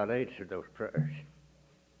what? God answered those prayers.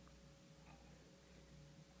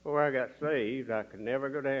 Before I got saved, I could never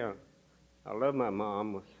go down. I love my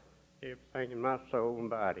mom with everything in my soul and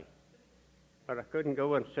body. But I couldn't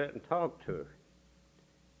go and sit and talk to her.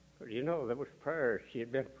 But you know, there was prayers she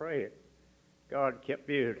had been praying. God kept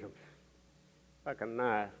using them. like a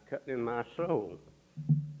knife cutting in my soul.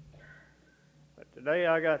 But today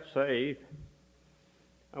I got saved.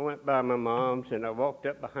 I went by my mom's and I walked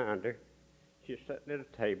up behind her. She was sitting at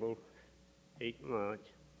a table eating lunch.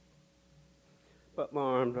 Put my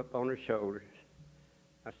arms up on her shoulders.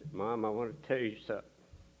 I said, Mom, I want to tell you something.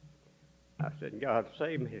 I said, God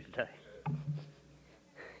saved me today.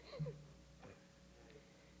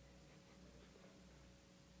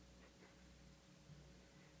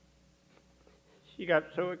 She got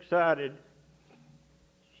so excited,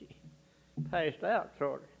 she passed out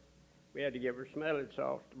sort of. We had to give her smelling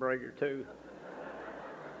salts to bring her to.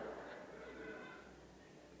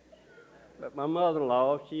 But my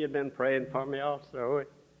mother-in-law, she had been praying for me also.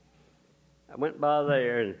 I went by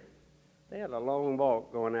there, and they had a long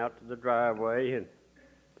walk going out to the driveway, and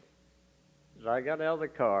as I got out of the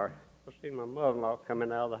car, I seen my mother-in-law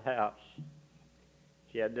coming out of the house.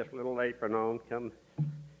 She had this little apron on, come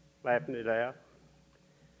flapping it out.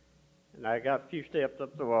 And I got a few steps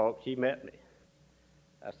up the walk. She met me.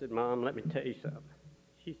 I said, Mom, let me tell you something.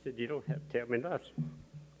 She said, you don't have to tell me nothing.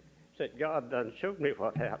 I said, God done showed me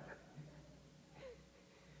what happened.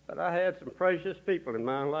 But I had some precious people in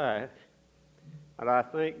my life, and I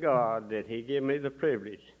thank God that He gave me the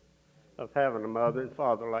privilege of having a mother and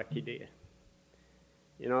father like He did.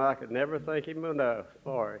 You know, I could never thank Him enough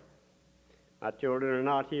for it. My children are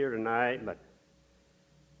not here tonight, but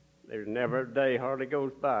there's never a day hardly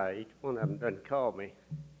goes by. Each one of them doesn't call me.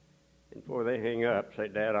 And before they hang up, say,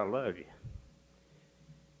 Dad, I love you.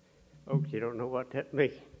 Folks, you don't know what that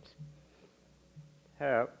means.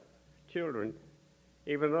 Have children,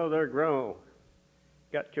 even though they're grown,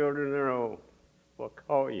 got children of their own, will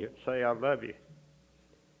call you and say, I love you.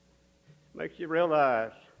 Makes you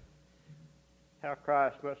realize how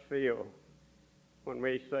Christ must feel when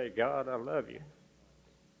we say, God, I love you.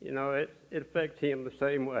 You know, it affects Him the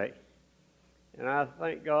same way. And I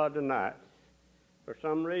thank God tonight, for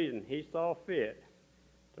some reason, He saw fit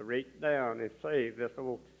to reach down and save this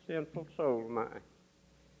old sinful soul of mine.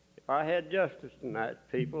 If I had justice tonight,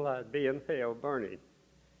 people, I'd be in hell burning.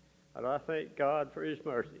 But I thank God for His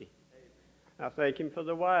mercy. I thank Him for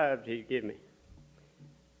the wives He's given me.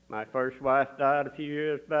 My first wife died a few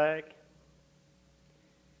years back.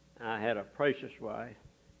 I had a precious wife.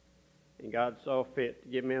 And God saw fit to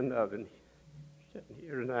give me another. And he's sitting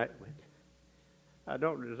here tonight with me. I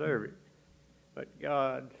don't deserve it, but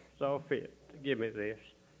God saw fit to give me this.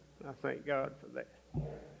 And I thank God for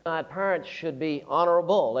that. Parents should be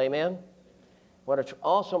honorable, amen? What an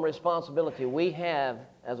awesome responsibility we have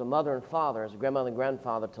as a mother and father, as a grandmother and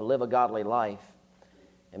grandfather, to live a godly life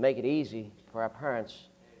and make it easy for our parents,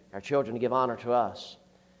 our children, to give honor to us.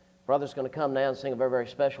 Brother's going to come now and sing a very, very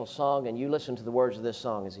special song, and you listen to the words of this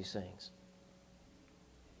song as he sings.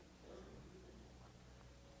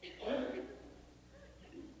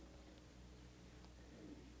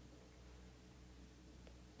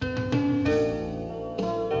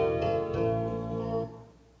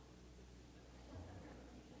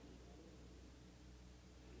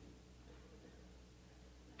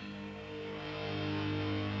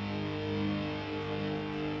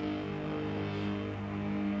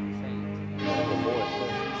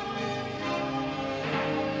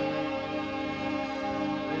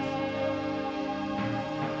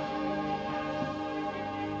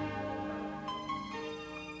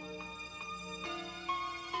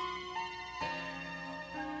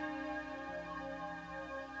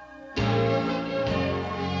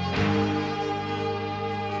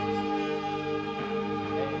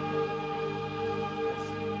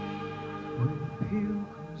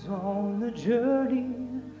 On the journey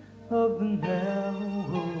of the narrow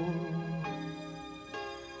road,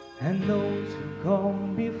 and those who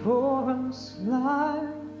come before us lie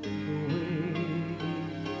away,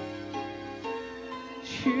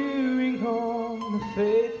 cheering on the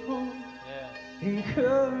faithful,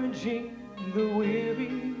 encouraging the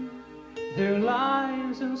weary, their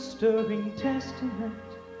lives a stirring testament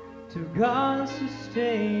to God's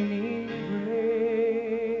sustaining grace.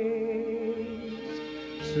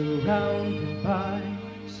 Surrounded by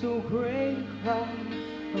so great a crowd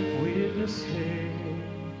of witnesses,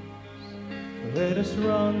 let us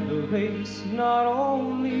run the race not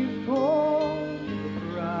only for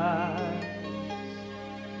the prize,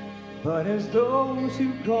 but as those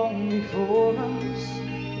who've gone before us,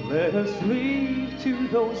 let us leave to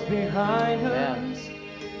those behind us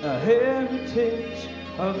a heritage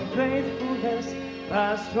of faithfulness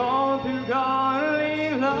passed on through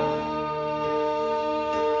godly love.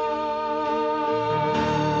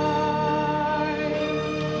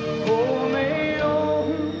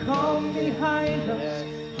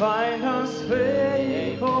 Find us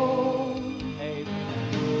faithful,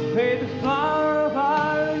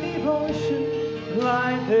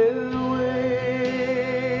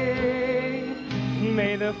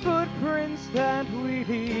 May the footprints that we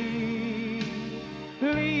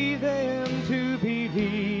lead them to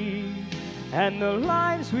believe, and the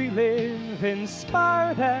lives we live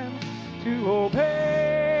inspire them to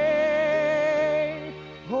obey.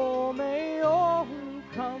 Oh, may all who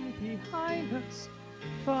come behind us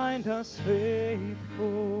find us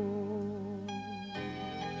faithful.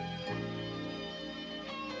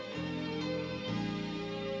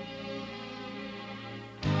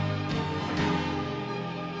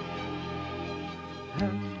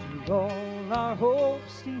 And all our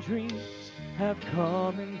hopes and dreams have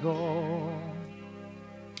come and gone,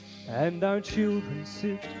 and our children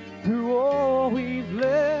sift through all we've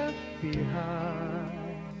left behind.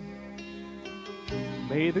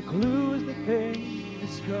 May the clues that they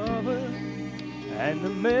discover and the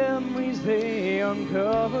memories they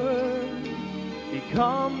uncover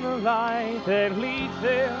become the light that leads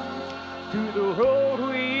them to the road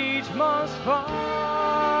we each must find.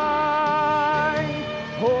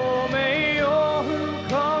 Oh, may all who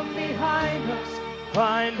come behind us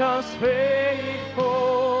find us faithful.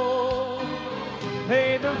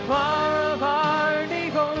 May the fire of our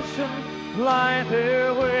devotion light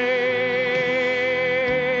their way.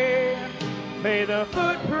 May the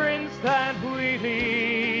footprints that we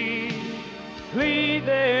lead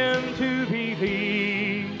them to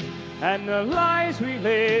believe, and the lives we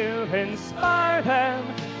live inspire them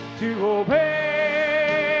to obey.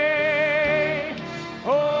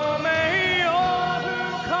 Oh, may all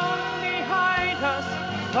who come behind us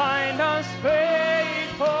find us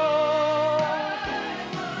faithful.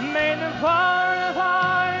 May the fire of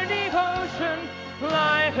our devotion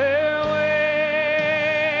light their way.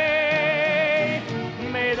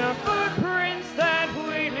 May the footprints that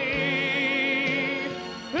we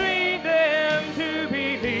lead them to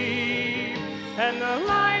believe, and the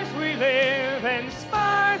lives we live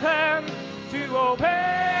inspire them to obey.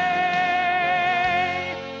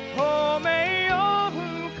 Oh, may all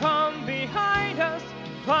who come behind us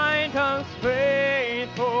find us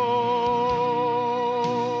faithful.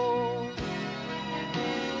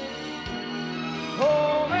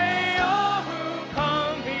 Oh, may all who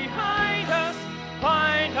come behind us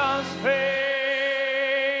find us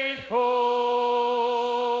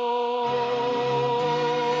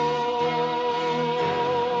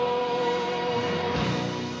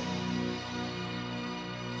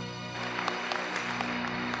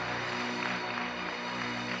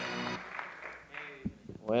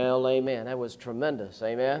Well, amen. That was tremendous.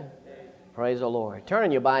 Amen. Praise the Lord. Turn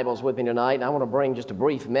in your Bibles with me tonight, and I want to bring just a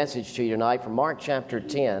brief message to you tonight from Mark chapter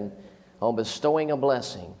 10 on bestowing a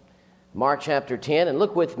blessing. Mark chapter 10, and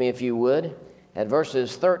look with me if you would at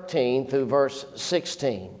verses 13 through verse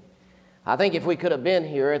 16. I think if we could have been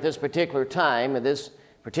here at this particular time, in this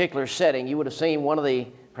particular setting, you would have seen one of the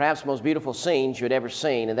perhaps most beautiful scenes you had ever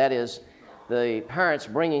seen, and that is the parents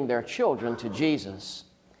bringing their children to Jesus.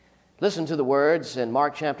 Listen to the words in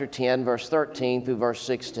Mark chapter 10, verse 13 through verse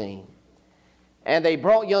 16. And they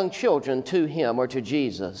brought young children to him, or to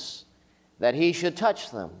Jesus, that he should touch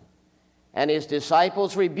them. And his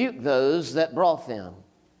disciples rebuked those that brought them.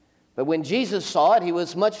 But when Jesus saw it, he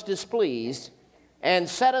was much displeased, and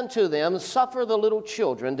said unto them, Suffer the little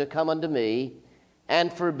children to come unto me,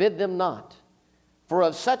 and forbid them not. For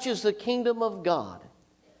of such is the kingdom of God.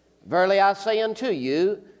 Verily I say unto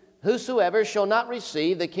you, whosoever shall not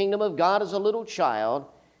receive the kingdom of God as a little child,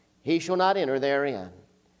 he shall not enter therein.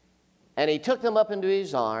 And he took them up into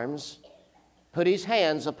his arms, put his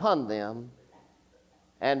hands upon them,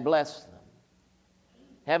 and blessed them.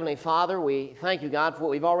 Heavenly Father, we thank you, God, for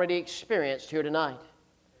what we've already experienced here tonight.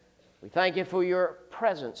 We thank you for your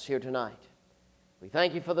presence here tonight. We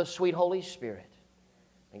thank you for the sweet Holy Spirit.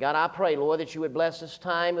 And God, I pray, Lord, that you would bless this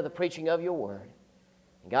time of the preaching of your word.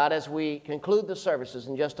 And God, as we conclude the services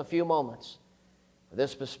in just a few moments,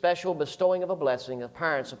 this special bestowing of a blessing of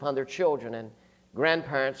parents upon their children and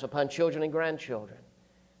grandparents upon children and grandchildren.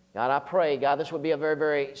 God, I pray, God, this would be a very,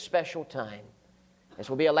 very special time. This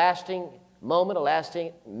will be a lasting moment, a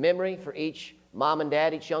lasting memory for each mom and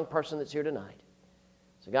dad, each young person that's here tonight.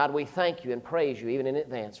 So, God, we thank you and praise you even in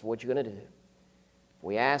advance for what you're going to do.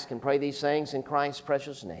 We ask and pray these things in Christ's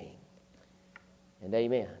precious name. And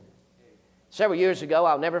amen. Several years ago,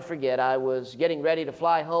 I'll never forget, I was getting ready to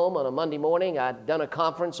fly home on a Monday morning. I'd done a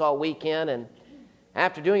conference all weekend, and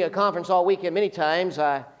after doing a conference all weekend many times,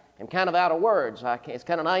 I am kind of out of words. It's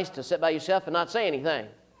kind of nice to sit by yourself and not say anything.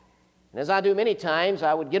 And as I do many times,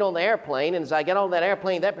 I would get on the airplane, and as I got on that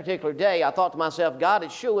airplane that particular day, I thought to myself, God,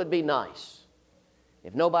 it sure would be nice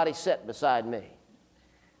if nobody sat beside me.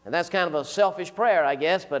 And that's kind of a selfish prayer, I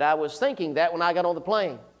guess, but I was thinking that when I got on the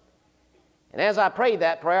plane. And as I prayed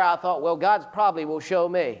that prayer, I thought, well, God probably will show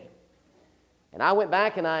me. And I went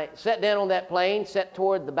back and I sat down on that plane, sat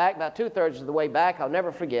toward the back, about 2/3 of the way back. I'll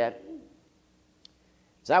never forget.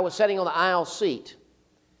 As I was sitting on the aisle seat,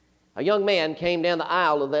 a young man came down the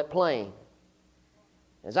aisle of that plane.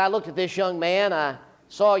 As I looked at this young man, I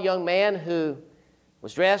saw a young man who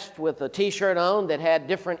was dressed with a T-shirt on that had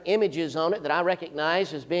different images on it that I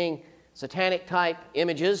recognized as being satanic-type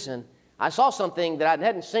images. And I saw something that I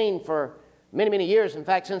hadn't seen for many, many years. In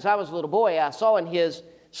fact, since I was a little boy, I saw in his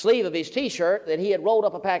sleeve of his T-shirt that he had rolled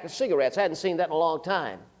up a pack of cigarettes. I hadn't seen that in a long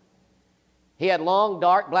time. He had long,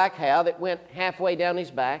 dark, black hair that went halfway down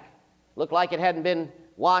his back. Looked like it hadn't been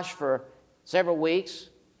washed for several weeks.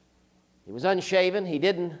 He was unshaven. He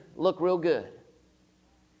didn't look real good.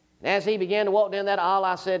 And as he began to walk down that aisle,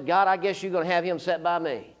 I said, God, I guess you're going to have him sit by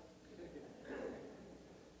me.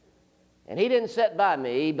 And he didn't sit by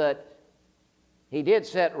me, but he did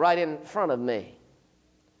sit right in front of me.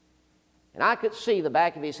 And I could see the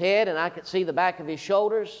back of his head, and I could see the back of his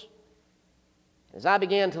shoulders. As I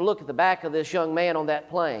began to look at the back of this young man on that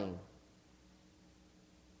plane,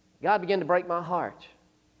 God began to break my heart.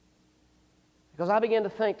 Because I began to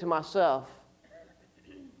think to myself,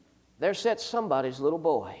 there sits somebody's little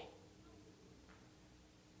boy.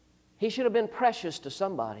 He should have been precious to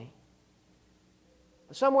somebody.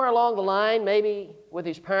 But somewhere along the line, maybe with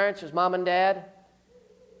his parents, his mom and dad,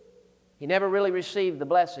 he never really received the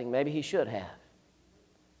blessing maybe he should have.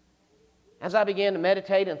 As I began to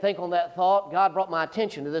meditate and think on that thought, God brought my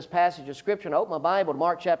attention to this passage of Scripture, and I opened my Bible to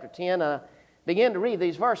Mark chapter 10, and I began to read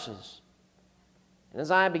these verses. And as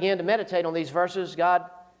I began to meditate on these verses, God,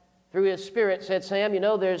 through His Spirit, said, Sam, you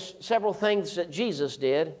know, there's several things that Jesus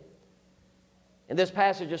did in this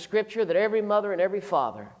passage of Scripture that every mother and every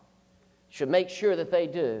father should make sure that they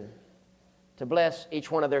do to bless each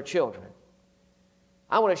one of their children.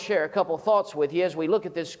 I want to share a couple thoughts with you as we look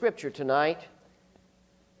at this Scripture tonight,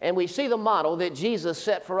 and we see the model that Jesus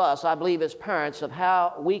set for us, I believe, as parents, of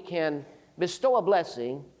how we can bestow a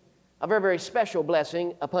blessing, a very, very special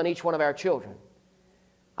blessing, upon each one of our children.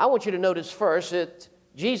 I want you to notice first that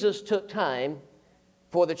Jesus took time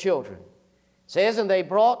for the children. It says, and they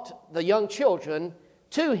brought the young children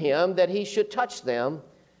to Him that He should touch them.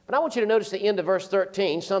 But I want you to notice the end of verse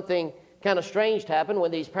 13. Something kind of strange happened when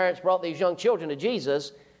these parents brought these young children to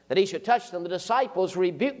Jesus, that He should touch them. The disciples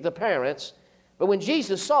rebuked the parents. But when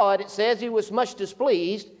Jesus saw it, it says He was much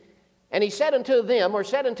displeased. And He said unto them, or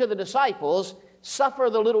said unto the disciples, suffer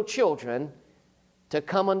the little children to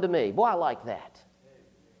come unto me. Boy, I like that.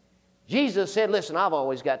 Jesus said, listen, I've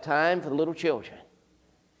always got time for the little children.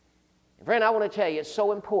 And friend, I want to tell you, it's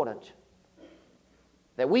so important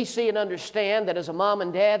that we see and understand that as a mom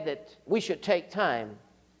and dad that we should take time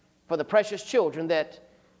for the precious children that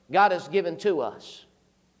God has given to us.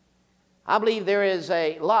 I believe there is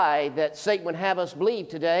a lie that Satan would have us believe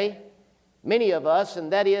today, many of us,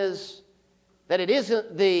 and that is that it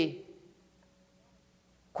isn't the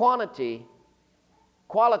quality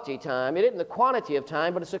time. It isn't the quantity of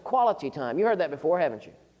time, but it's the quality time. You heard that before, haven't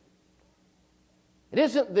you? It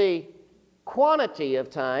isn't the quantity of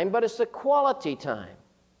time, but it's the quality time.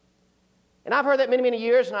 And I've heard that many, many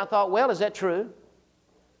years, and I thought, well, is that true?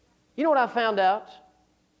 You know what I found out?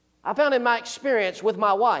 I found in my experience with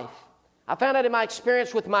my wife, I found out in my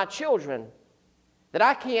experience with my children, that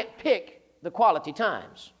I can't pick the quality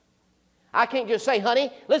times. I can't just say,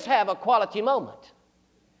 honey, let's have a quality moment.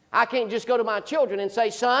 I can't just go to my children and say,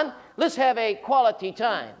 son, let's have a quality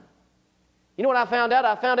time. You know what I found out?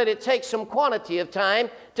 I found that it takes some quantity of time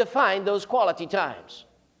to find those quality times.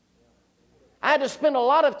 I had to spend a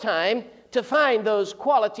lot of time to find those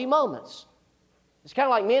quality moments. It's kind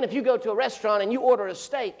of like, men, if you go to a restaurant and you order a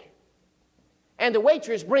steak, and the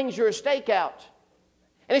waitress brings your steak out,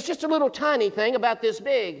 and it's just a little tiny thing about this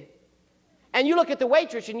big, and you look at the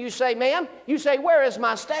waitress and you say, ma'am, you say, where is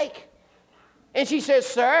my steak? And she says,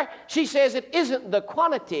 sir, she says it isn't the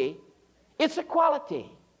quantity, it's the quality.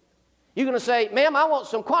 You're going to say, ma'am, I want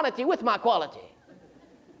some quantity with my quality.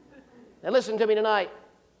 Now listen to me tonight.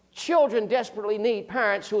 Children desperately need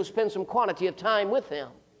parents who will spend some quantity of time with them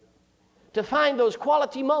to find those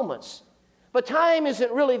quality moments. But time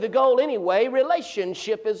isn't really the goal anyway.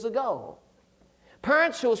 Relationship is the goal.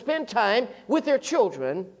 Parents who will spend time with their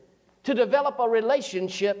children to develop a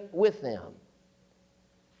relationship with them.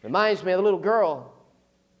 Reminds me of a little girl.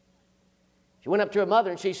 She went up to her mother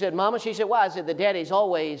and she said, Mama, she said, why is it that Daddy's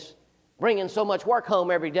always bringing so much work home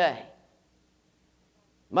every day?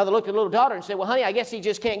 Mother looked at the little daughter and said, well, honey, I guess he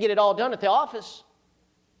just can't get it all done at the office.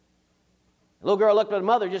 The little girl looked at her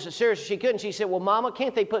mother just as serious as she could, and she said, well, Mama,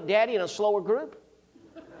 can't they put Daddy in a slower group?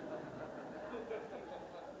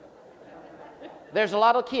 There's a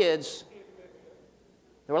lot of kids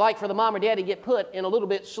that would like for the mom or dad to get put in a little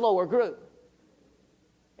bit slower group.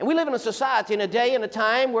 And we live in a society, in a day and a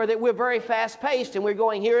time where that we're very fast-paced, and we're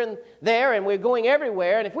going here and there, and we're going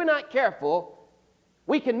everywhere. And if we're not careful,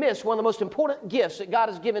 we can miss one of the most important gifts that God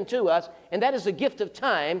has given to us, and that is the gift of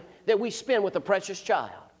time that we spend with a precious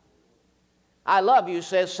child. I love you,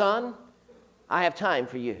 says son, I have time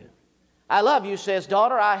for you. I love you, says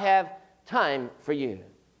daughter, I have time for you.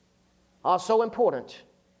 Also important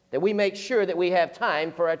that we make sure that we have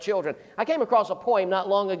time for our children. I came across a poem not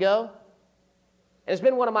long ago. And it's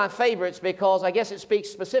been one of my favorites because I guess it speaks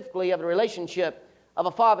specifically of the relationship of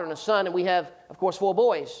a father and a son, and we have, of course, 4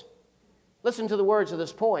 boys. Listen to the words of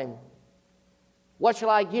this poem. What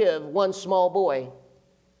shall I give one small boy?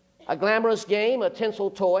 A glamorous game, a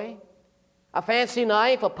tinsel toy, a fancy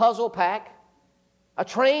knife, a puzzle pack, a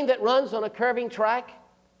train that runs on a curving track,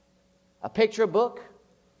 a picture book,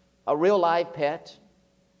 a real live pet.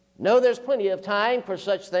 No, there's plenty of time for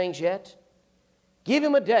such things yet. Give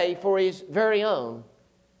him a day for his very own.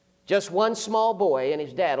 Just one small boy and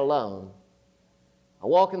his dad alone. A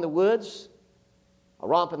walk in the woods, a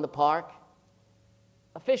romp in the park,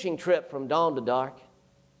 a fishing trip from dawn to dark.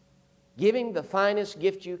 Give him the finest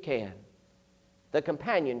gift you can, the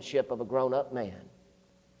companionship of a grown-up man.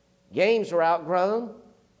 Games are outgrown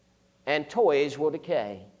and toys will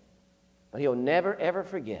decay, but he'll never, ever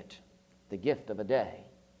forget the gift of a day.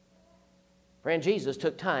 Friend, Jesus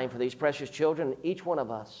took time for these precious children, each one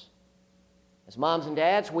of us. As moms and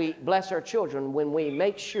dads, we bless our children when we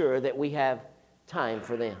make sure that we have time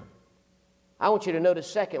for them. I want you to notice,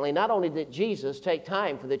 secondly, not only did Jesus take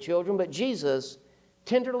time for the children, but Jesus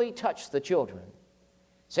tenderly touched the children.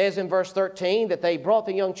 It says in verse 13 that they brought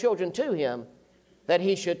the young children to him that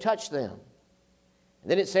he should touch them.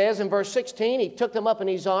 And then it says in verse 16, he took them up in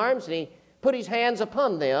his arms and he put his hands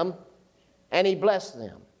upon them and he blessed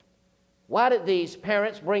them. Why did these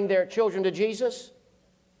parents bring their children to Jesus?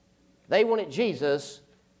 They wanted Jesus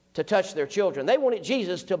to touch their children. They wanted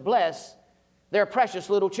Jesus to bless their precious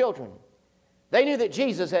little children. They knew that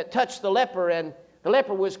Jesus had touched the leper and the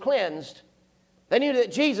leper was cleansed. They knew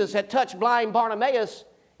that Jesus had touched blind Bartimaeus,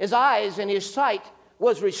 his eyes and his sight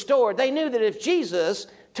was restored. They knew that if Jesus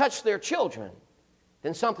touched their children,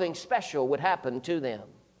 then something special would happen to them.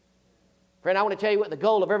 Friend, I want to tell you what the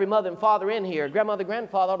goal of every mother and father in here, grandmother,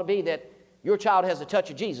 grandfather, ought to be that your child has the touch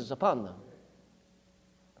of Jesus upon them.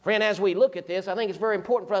 Friend, as we look at this, I think it's very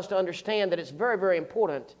important for us to understand that it's very, very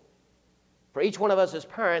important for each one of us as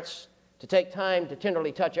parents to take time to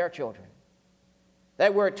tenderly touch our children.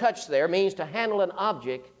 That word touch there means to handle an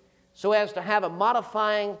object so as to have a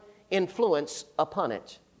modifying influence upon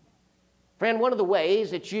it. Friend, one of the ways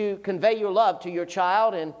that you convey your love to your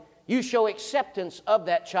child and you show acceptance of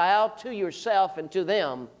that child to yourself and to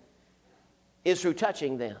them is through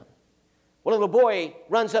touching them. Well, a little boy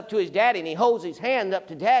runs up to his daddy and he holds his hand up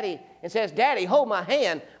to daddy and says, Daddy, hold my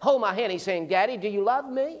hand, hold my hand. He's saying, Daddy, do you love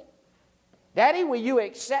me? Daddy, will you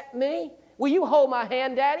accept me? Will you hold my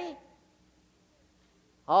hand, Daddy?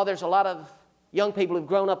 Oh, there's a lot of young people who've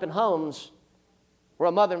grown up in homes where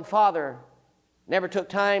a mother and father never took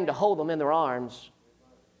time to hold them in their arms,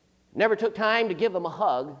 never took time to give them a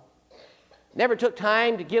hug, never took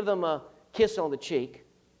time to give them a kiss on the cheek,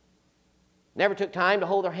 never took time to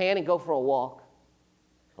hold their hand and go for a walk.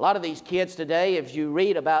 A lot of these kids today, if you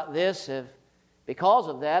read about this, because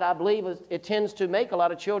of that, I believe it tends to make a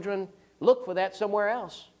lot of children look for that somewhere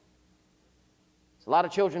else. There's a lot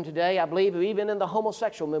of children today, I believe, who even in the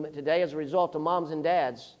homosexual movement today as a result of moms and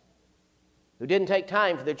dads who didn't take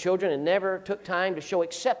time for their children and never took time to show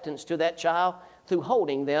acceptance to that child through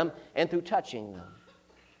holding them and through touching them.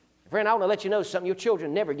 Friend, I want to let you know something. Your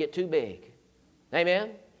children never get too big.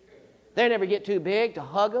 Amen? They never get too big to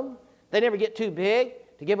hug them. They never get too big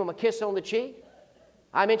to give them a kiss on the cheek.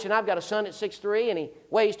 I mentioned I've got a son at 6'3", and he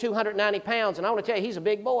weighs 290 pounds, and I want to tell you, he's a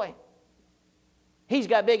big boy. He's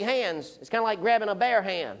got big hands. It's kind of like grabbing a bare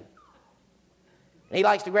hand. He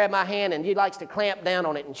likes to grab my hand, and he likes to clamp down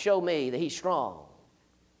on it and show me that he's strong.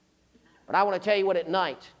 But I want to tell you what, at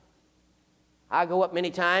night, I go up many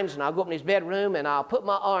times, and I'll go up in his bedroom, and I'll put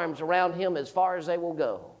my arms around him as far as they will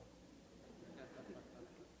go.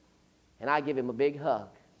 And I give him a big hug.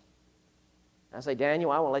 I say,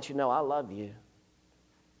 Daniel, I want to let you know I love you.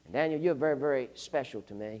 And Daniel, you're very, very special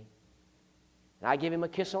to me. And I give him a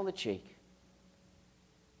kiss on the cheek.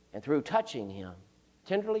 And through touching him,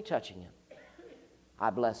 tenderly touching him, I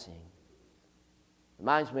bless him.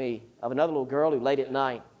 Reminds me of another little girl who late at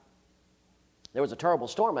night, there was a terrible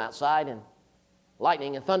storm outside and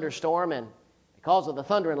lightning and thunderstorm, and because of the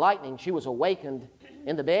thunder and lightning, she was awakened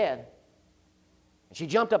in the bed. She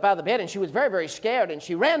jumped up out of the bed, and she was very, very scared, and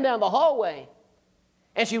she ran down the hallway.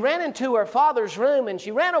 And she ran into her father's room, and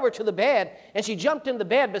she ran over to the bed, and she jumped in the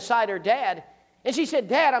bed beside her dad. And she said,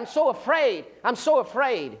 "Dad, I'm so afraid. I'm so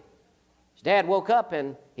afraid." His dad woke up,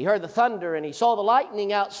 and he heard the thunder, and he saw the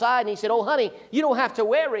lightning outside, and he said, "Oh, honey, you don't have to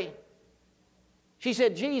worry." She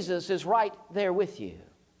said, "Jesus is right there with you."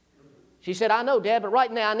 She said, "I know, Dad, but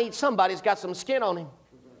right now I need somebody who's got some skin on him."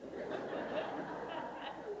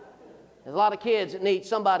 There's a lot of kids that need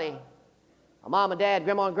somebody, a mom and dad,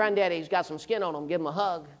 grandma and granddaddy who's got some skin on them. Give them a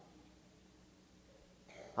hug.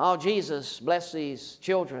 Oh, Jesus bless these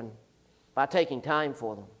children by taking time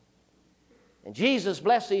for them. And Jesus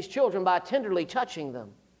bless these children by tenderly touching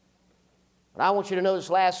them. But I want you to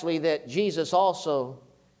notice lastly that Jesus also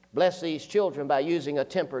blessed these children by using a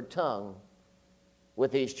tempered tongue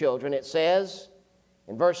with these children. It says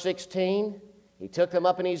in verse 16, He took them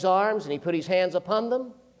up in His arms and He put His hands upon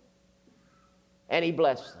them and He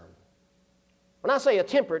blessed them. When I say a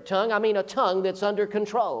tempered tongue, I mean a tongue that's under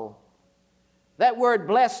control. That word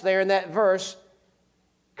blessed there in that verse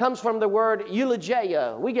comes from the word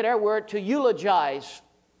eulogia. We get our word to eulogize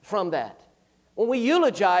from that. When we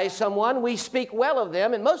eulogize someone, we speak well of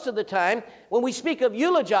them, and most of the time, when we speak of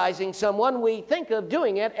eulogizing someone, we think of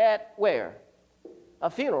doing it at where? A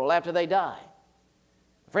funeral after they die.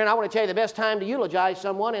 Friend, I want to tell you the best time to eulogize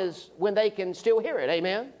someone is when they can still hear it,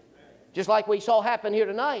 amen? Just like we saw happen here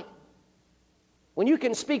tonight. When you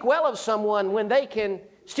can speak well of someone, when they can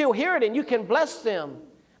still hear it and you can bless them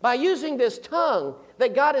by using this tongue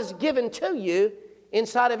that God has given to you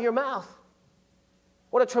inside of your mouth.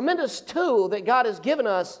 What a tremendous tool that God has given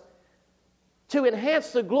us to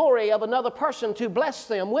enhance the glory of another person, to bless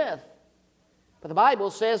them with. But the Bible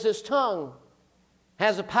says this tongue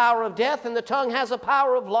has the power of death and the tongue has the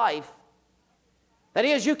power of life. That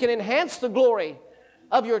is, you can enhance the glory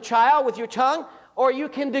of your child with your tongue, or you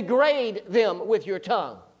can degrade them with your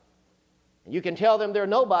tongue. And you can tell them they're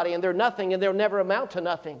nobody and they're nothing and they'll never amount to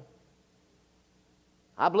nothing.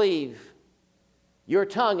 I believe your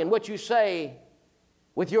tongue and what you say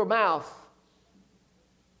with your mouth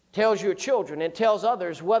tells your children and tells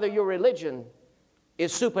others whether your religion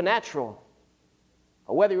is supernatural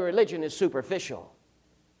or whether your religion is superficial.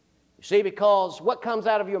 You see, because what comes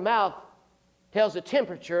out of your mouth tells the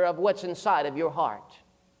temperature of what's inside of your heart.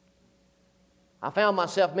 I found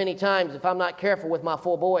myself many times, if I'm not careful with my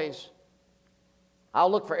 4 boys, I'll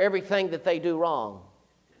look for everything that they do wrong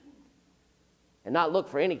and not look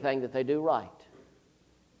for anything that they do right.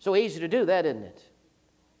 So easy to do that, isn't it?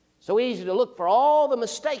 So easy to look for all the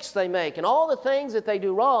mistakes they make and all the things that they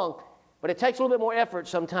do wrong, but it takes a little bit more effort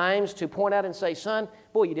sometimes to point out and say, "Son,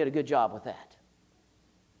 boy, you did a good job with that."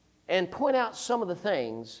 And point out some of the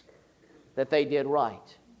things that they did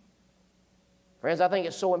right. Friends, I think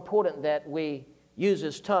it's so important that we use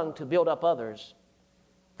this tongue to build up others.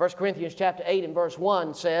 1 Corinthians chapter 8 and verse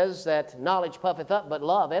 1 says that knowledge puffeth up, but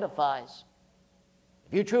love edifies.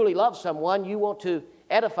 If you truly love someone, you want to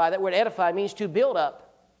edify. That word edify means to build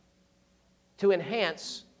up, to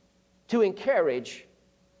enhance, to encourage.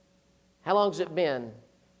 How long has it been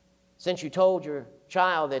since you told your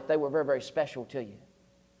child that they were very, very special to you?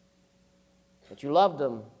 That you loved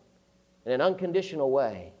them in an unconditional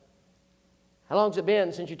way? How long has it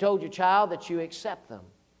been since you told your child that you accept them,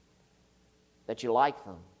 that you like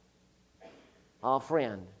them? Oh,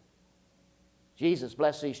 friend, Jesus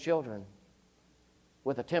blessed these children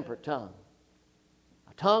with a tempered tongue,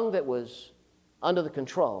 a tongue that was under the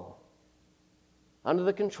control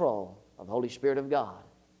of the Holy Spirit of God.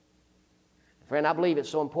 Friend, I believe it's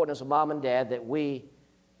so important as a mom and dad that we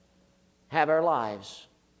have our lives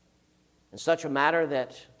in such a manner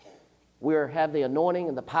that we have the anointing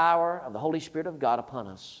and the power of the Holy Spirit of God upon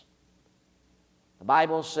us. The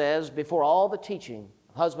Bible says, before all the teaching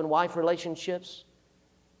of husband-wife relationships,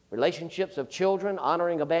 relationships of children,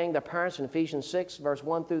 honoring, obeying their parents in Ephesians 6, verse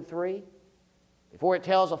 1 through 3, before it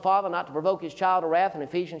tells a father not to provoke his child to wrath in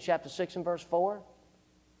Ephesians chapter 6 and verse 4,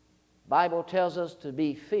 the Bible tells us to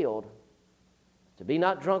be filled, to be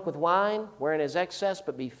not drunk with wine, wherein is excess,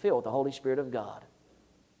 but be filled with the Holy Spirit of God.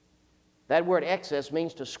 That word excess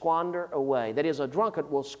means to squander away. That is, a drunkard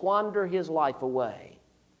will squander his life away.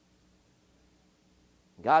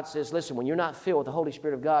 God says, listen, when you're not filled with the Holy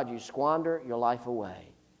Spirit of God, you squander your life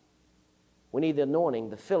away. We need the anointing,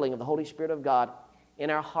 the filling of the Holy Spirit of God in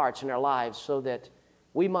our hearts and our lives so that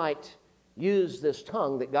we might use this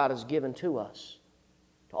tongue that God has given to us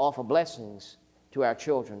to offer blessings to our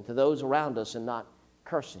children, to those around us, and not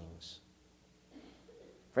cursings.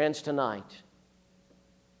 Friends, tonight,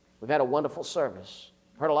 we've had a wonderful service.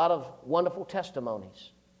 Heard a lot of wonderful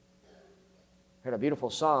testimonies. Heard a beautiful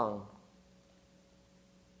song.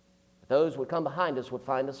 those who would come behind us would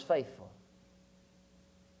find us faithful.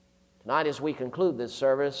 Tonight, as we conclude this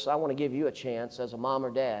service, I want to give you a chance as a mom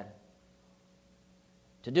or dad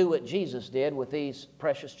to do what Jesus did with these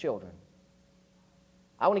precious children.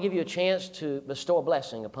 I want to give you a chance to bestow a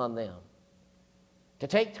blessing upon them, to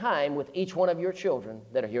take time with each one of your children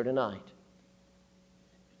that are here tonight,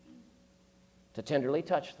 to tenderly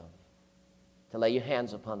touch them, to lay your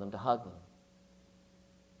hands upon them, to hug them,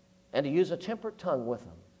 and to use a tempered tongue with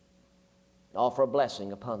them, and offer a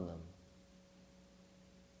blessing upon them.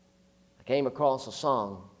 I came across a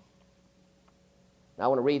song. I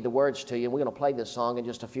want to read the words to you, and we're going to play this song in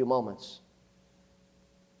just a few moments.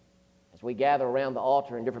 As we gather around the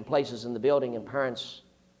altar in different places in the building, and parents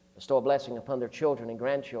bestow a blessing upon their children and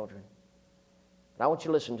grandchildren. But I want you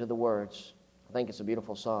to listen to the words. I think it's a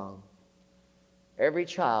beautiful song. Every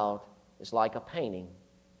child is like a painting,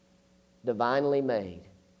 divinely made.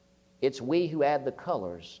 It's we who add the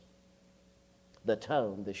colors, the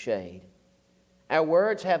tone, the shade. Our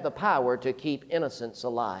words have the power to keep innocence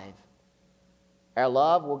alive. Our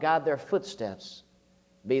love will guide their footsteps,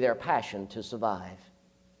 be their passion to survive.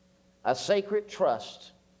 A sacred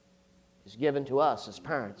trust is given to us as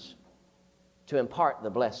parents to impart the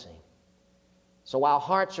blessing. So while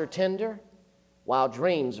hearts are tender, while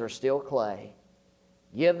dreams are still clay,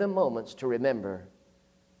 give them moments to remember,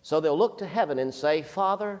 so they'll look to heaven and say,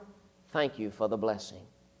 Father, thank you for the blessing.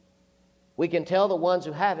 We can tell the ones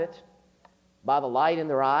who have it by the light in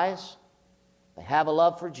their eyes. They have a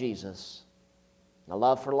love for Jesus, a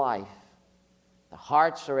love for life. Their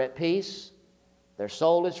hearts are at peace. Their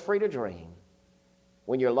soul is free to dream.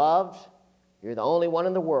 When you're loved, you're the only one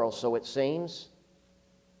in the world, so it seems.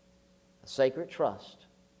 A sacred trust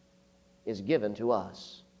is given to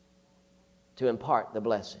us to impart the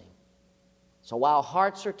blessing. So while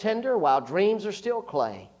hearts are tender, while dreams are still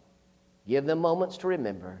clay, give them moments to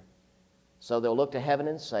remember, so they'll look to heaven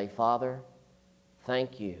and say, Father,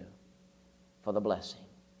 thank you for the blessing.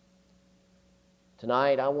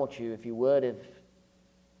 Tonight, I want you, if you would, if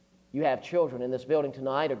you have children in this building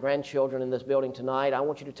tonight or grandchildren in this building tonight, I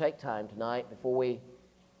want you to take time tonight before we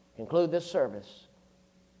conclude this service.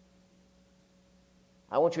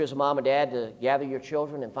 I want you as a mom and dad to gather your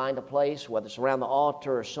children and find a place, whether it's around the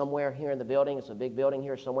altar or somewhere here in the building. It's a big building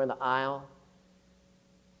here, somewhere in the aisle,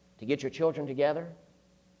 to get your children together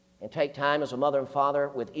and take time as a mother and father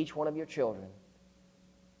with each one of your children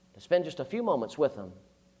to spend just a few moments with them,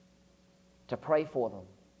 to pray for them,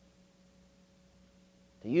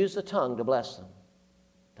 to use the tongue to bless them,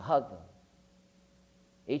 to hug them.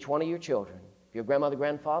 Each one of your children. If you're a grandmother,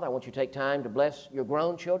 grandfather, I want you to take time to bless your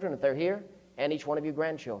grown children if they're here, and each one of your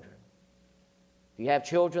grandchildren. If you have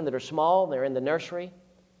children that are small, they're in the nursery,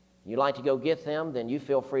 you'd like to go get them, then you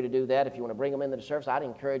feel free to do that. If you want to bring them into the service, I'd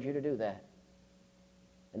encourage you to do that.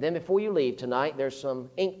 And then before you leave tonight, there's some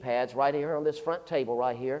ink pads right here on this front table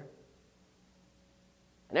right here.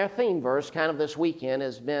 And our theme verse kind of this weekend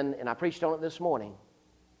has been, and I preached on it this morning,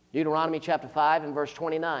 Deuteronomy chapter 5 and verse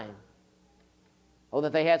 29. Oh,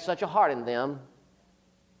 that they had such a heart in them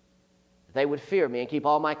that they would fear me and keep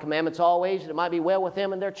all my commandments always, that it might be well with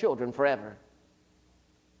them and their children forever.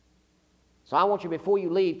 So I want you, before you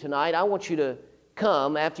leave tonight, I want you to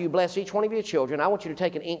come, after you bless each one of your children, I want you to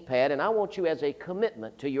take an ink pad, and I want you, as a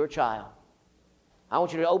commitment to your child, I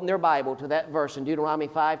want you to open their Bible to that verse in Deuteronomy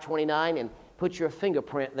 5:29 and put your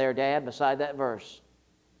fingerprint there, Dad, beside that verse.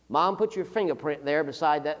 Mom, put your fingerprint there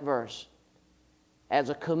beside that verse as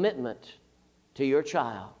a commitment to your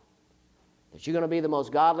child, that you're going to be the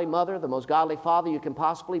most godly mother, the most godly father you can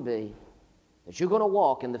possibly be, that you're going to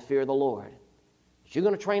walk in the fear of the Lord, that you're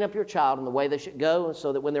going to train up your child in the way they should go,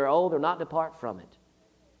 so that when they're old, they'll not depart from it.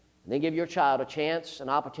 And then give your child a chance, an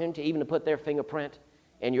opportunity, even to put their fingerprint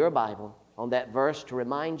in your Bible on that verse to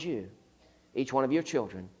remind you, each one of your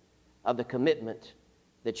children, of the commitment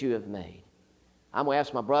that you have made. I'm going to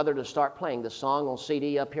ask my brother to start playing the song on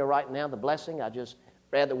CD up here right now, The Blessing. I just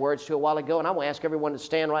read the words to it a while ago, and I'm going to ask everyone to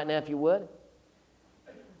stand right now if you would.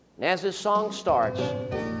 And as this song starts, you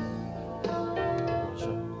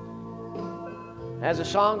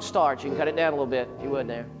can cut it down a little bit if you would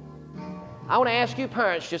there. I want to ask you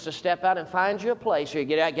parents just to step out and find you a place where you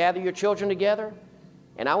get out, gather your children together,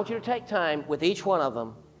 and I want you to take time with each one of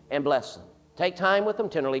them and bless them. Take time with them,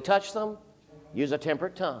 tenderly touch them, use a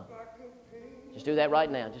temperate tongue. Just do that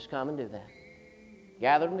right now. Just come and do that.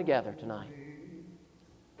 Gather them together tonight.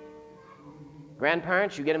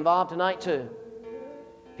 Grandparents, you get involved tonight too.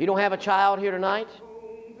 If you don't have a child here tonight,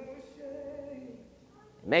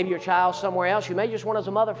 maybe your child's somewhere else, you may just want, as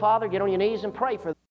a mother, father, get on your knees and pray for them.